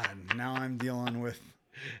 God, now I'm dealing with...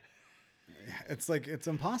 It's like, it's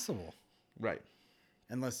impossible. Right.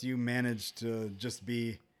 Unless you manage to just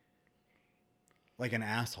be like an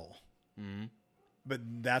asshole. Mm-hmm. But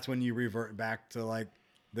that's when you revert back to like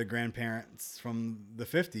the grandparents from the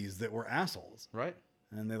 50s that were assholes. Right.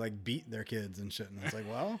 And they like beat their kids and shit. And it's like,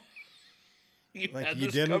 well, You Like had you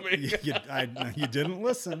this didn't, coming. you didn't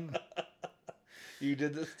listen. You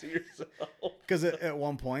did this to yourself. Because at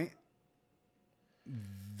one point,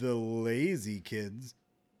 the lazy kids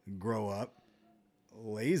grow up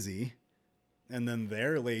lazy, and then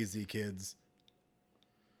their lazy kids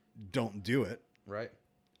don't do it. Right.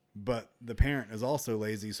 But the parent is also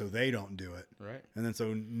lazy, so they don't do it. Right. And then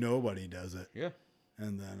so nobody does it. Yeah.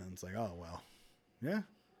 And then it's like, oh, well, yeah,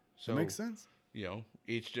 So that makes sense. You know,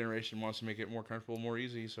 each generation wants to make it more comfortable, more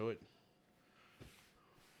easy,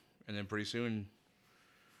 and then pretty soon,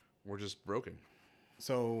 we're just broken.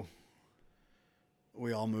 So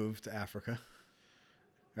we all moved to Africa,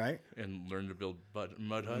 right? And learn to build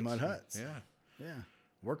mud huts. Mud huts. Yeah. Yeah.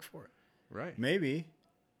 Work for it. Right. Maybe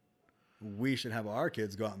we should have our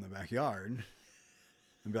kids go out in the backyard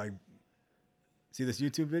and be like, see this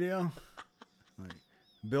YouTube video? Like,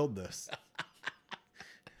 build this.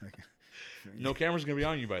 Like, No camera's going to be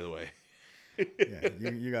on you, by the way. yeah,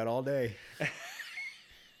 you got all day.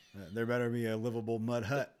 There better be a livable mud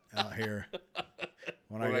hut out here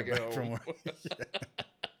when I get back from work.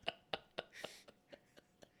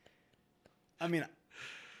 I mean,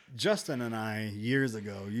 Justin and I years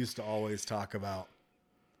ago used to always talk about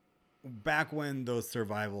back when those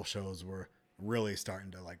survival shows were really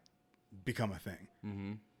starting to like become a thing.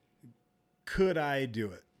 Mm-hmm. Could I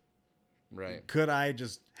do it? Right. Could I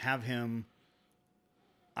just have him?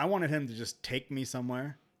 I wanted him to just take me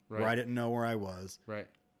somewhere where I didn't know where I was. Right.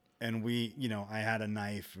 And we, I had a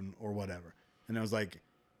knife or whatever. And it was like,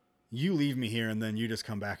 you leave me here and then you just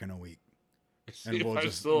come back in a week. And we'll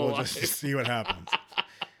just see what happens.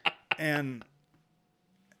 And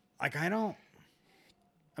like, I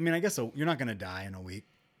guess you're not going to die in a week,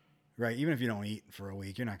 right? Even if you don't eat for a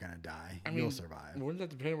week, you're not going to die. You'll survive. Wouldn't that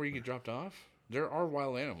depend on where you get dropped off? There are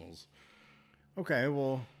wild animals. Okay,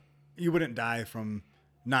 well, you wouldn't die from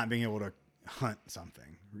not being able to hunt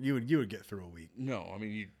something. You would get through a week. No, I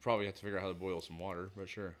mean, you'd probably have to figure out how to boil some water, but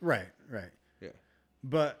sure. Right. Yeah.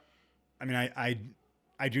 But I mean,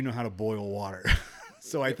 I do know how to boil water,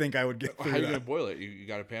 so I think I would get through How are you that. going to boil it? You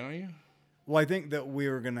got a pan on you? Well, I think that we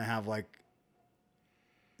were going to have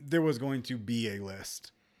there was going to be a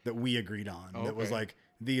list that we agreed on that was like,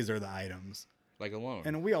 these are the items. Like alone.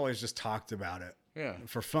 And we always just talked about it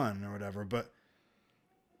for fun or whatever. But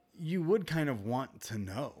you would kind of want to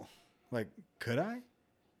know, like, could I?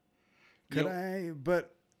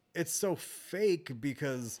 But it's so fake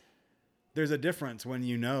because there's a difference when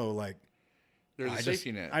like, there's a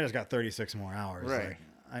safety net. I just got 36 more hours. Right.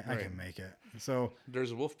 Like, I can make it. So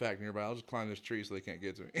there's a wolf pack nearby. I'll just climb this tree so they can't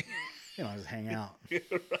get to me. just hang out.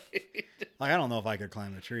 Right. Like, I don't know if I could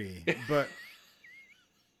climb a tree, but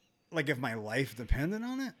like if my life depended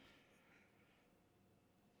on it,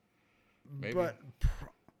 Maybe. But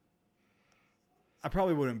I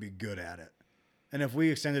probably wouldn't be good at it. And if we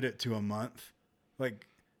extended it to a month, like,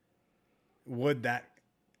 would that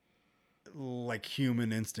like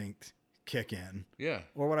human instinct kick in? Yeah.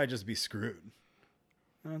 Or would I just be screwed?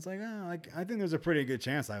 And it's like, I think there's a pretty good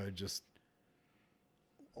chance I would just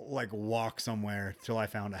like walk somewhere till I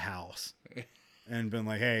found a house and been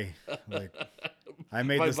like, hey, like, I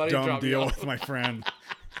made this dumb deal with my friend.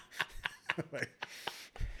 Like,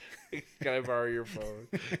 can I borrow your phone?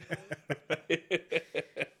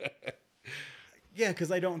 yeah,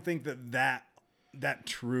 because I don't think that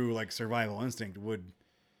true like survival instinct would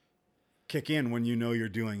kick in when you know you're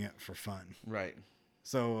doing it for fun. Right.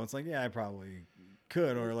 So it's like, yeah, I probably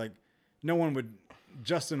could. Or like,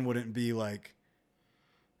 Justin wouldn't be like,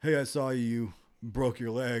 hey, I saw you broke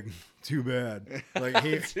your leg. Too bad. Like,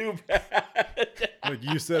 he, Too bad. like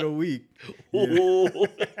you said a week. Oh.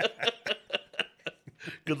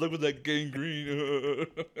 Good luck with that gangrene.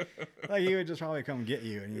 Like, he would just probably come get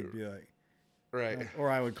you and you'd be like, right. or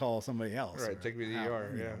I would call somebody else. Right, or take me to the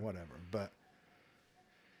ER, yeah. Whatever. But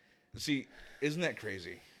See, isn't that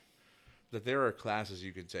crazy? That there are classes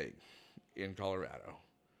you can take in Colorado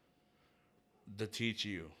that teach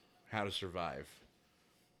you how to survive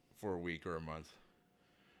for a week or a month.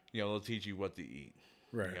 They'll teach you what to eat.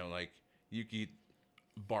 Right. Like, you can eat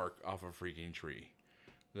bark off a freaking tree.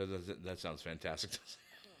 That sounds fantastic.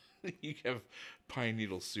 You can have pine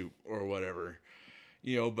needle soup or whatever.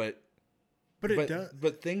 But it does.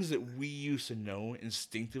 But things that we used to know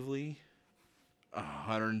instinctively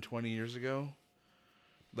 120 years ago,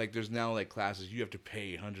 like, there's now like classes you have to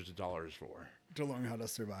pay hundreds of dollars for to learn how to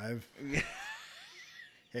survive.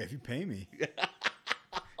 Hey, if you pay me.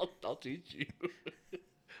 I'll teach you.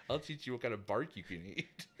 I'll teach you what kind of bark you can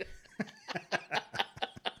eat.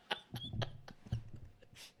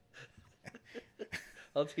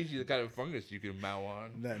 I'll teach you the kind of fungus you can mow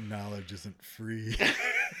on. That knowledge isn't free.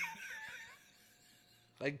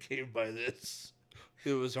 I came by this.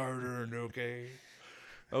 It was hard earned, okay?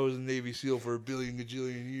 I was a Navy SEAL for a billion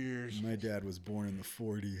gajillion years. My dad was born in the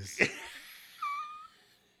 40s.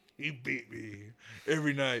 He beat me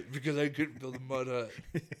every night because I couldn't build a mud hut.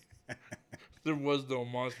 There was no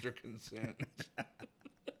monster consent.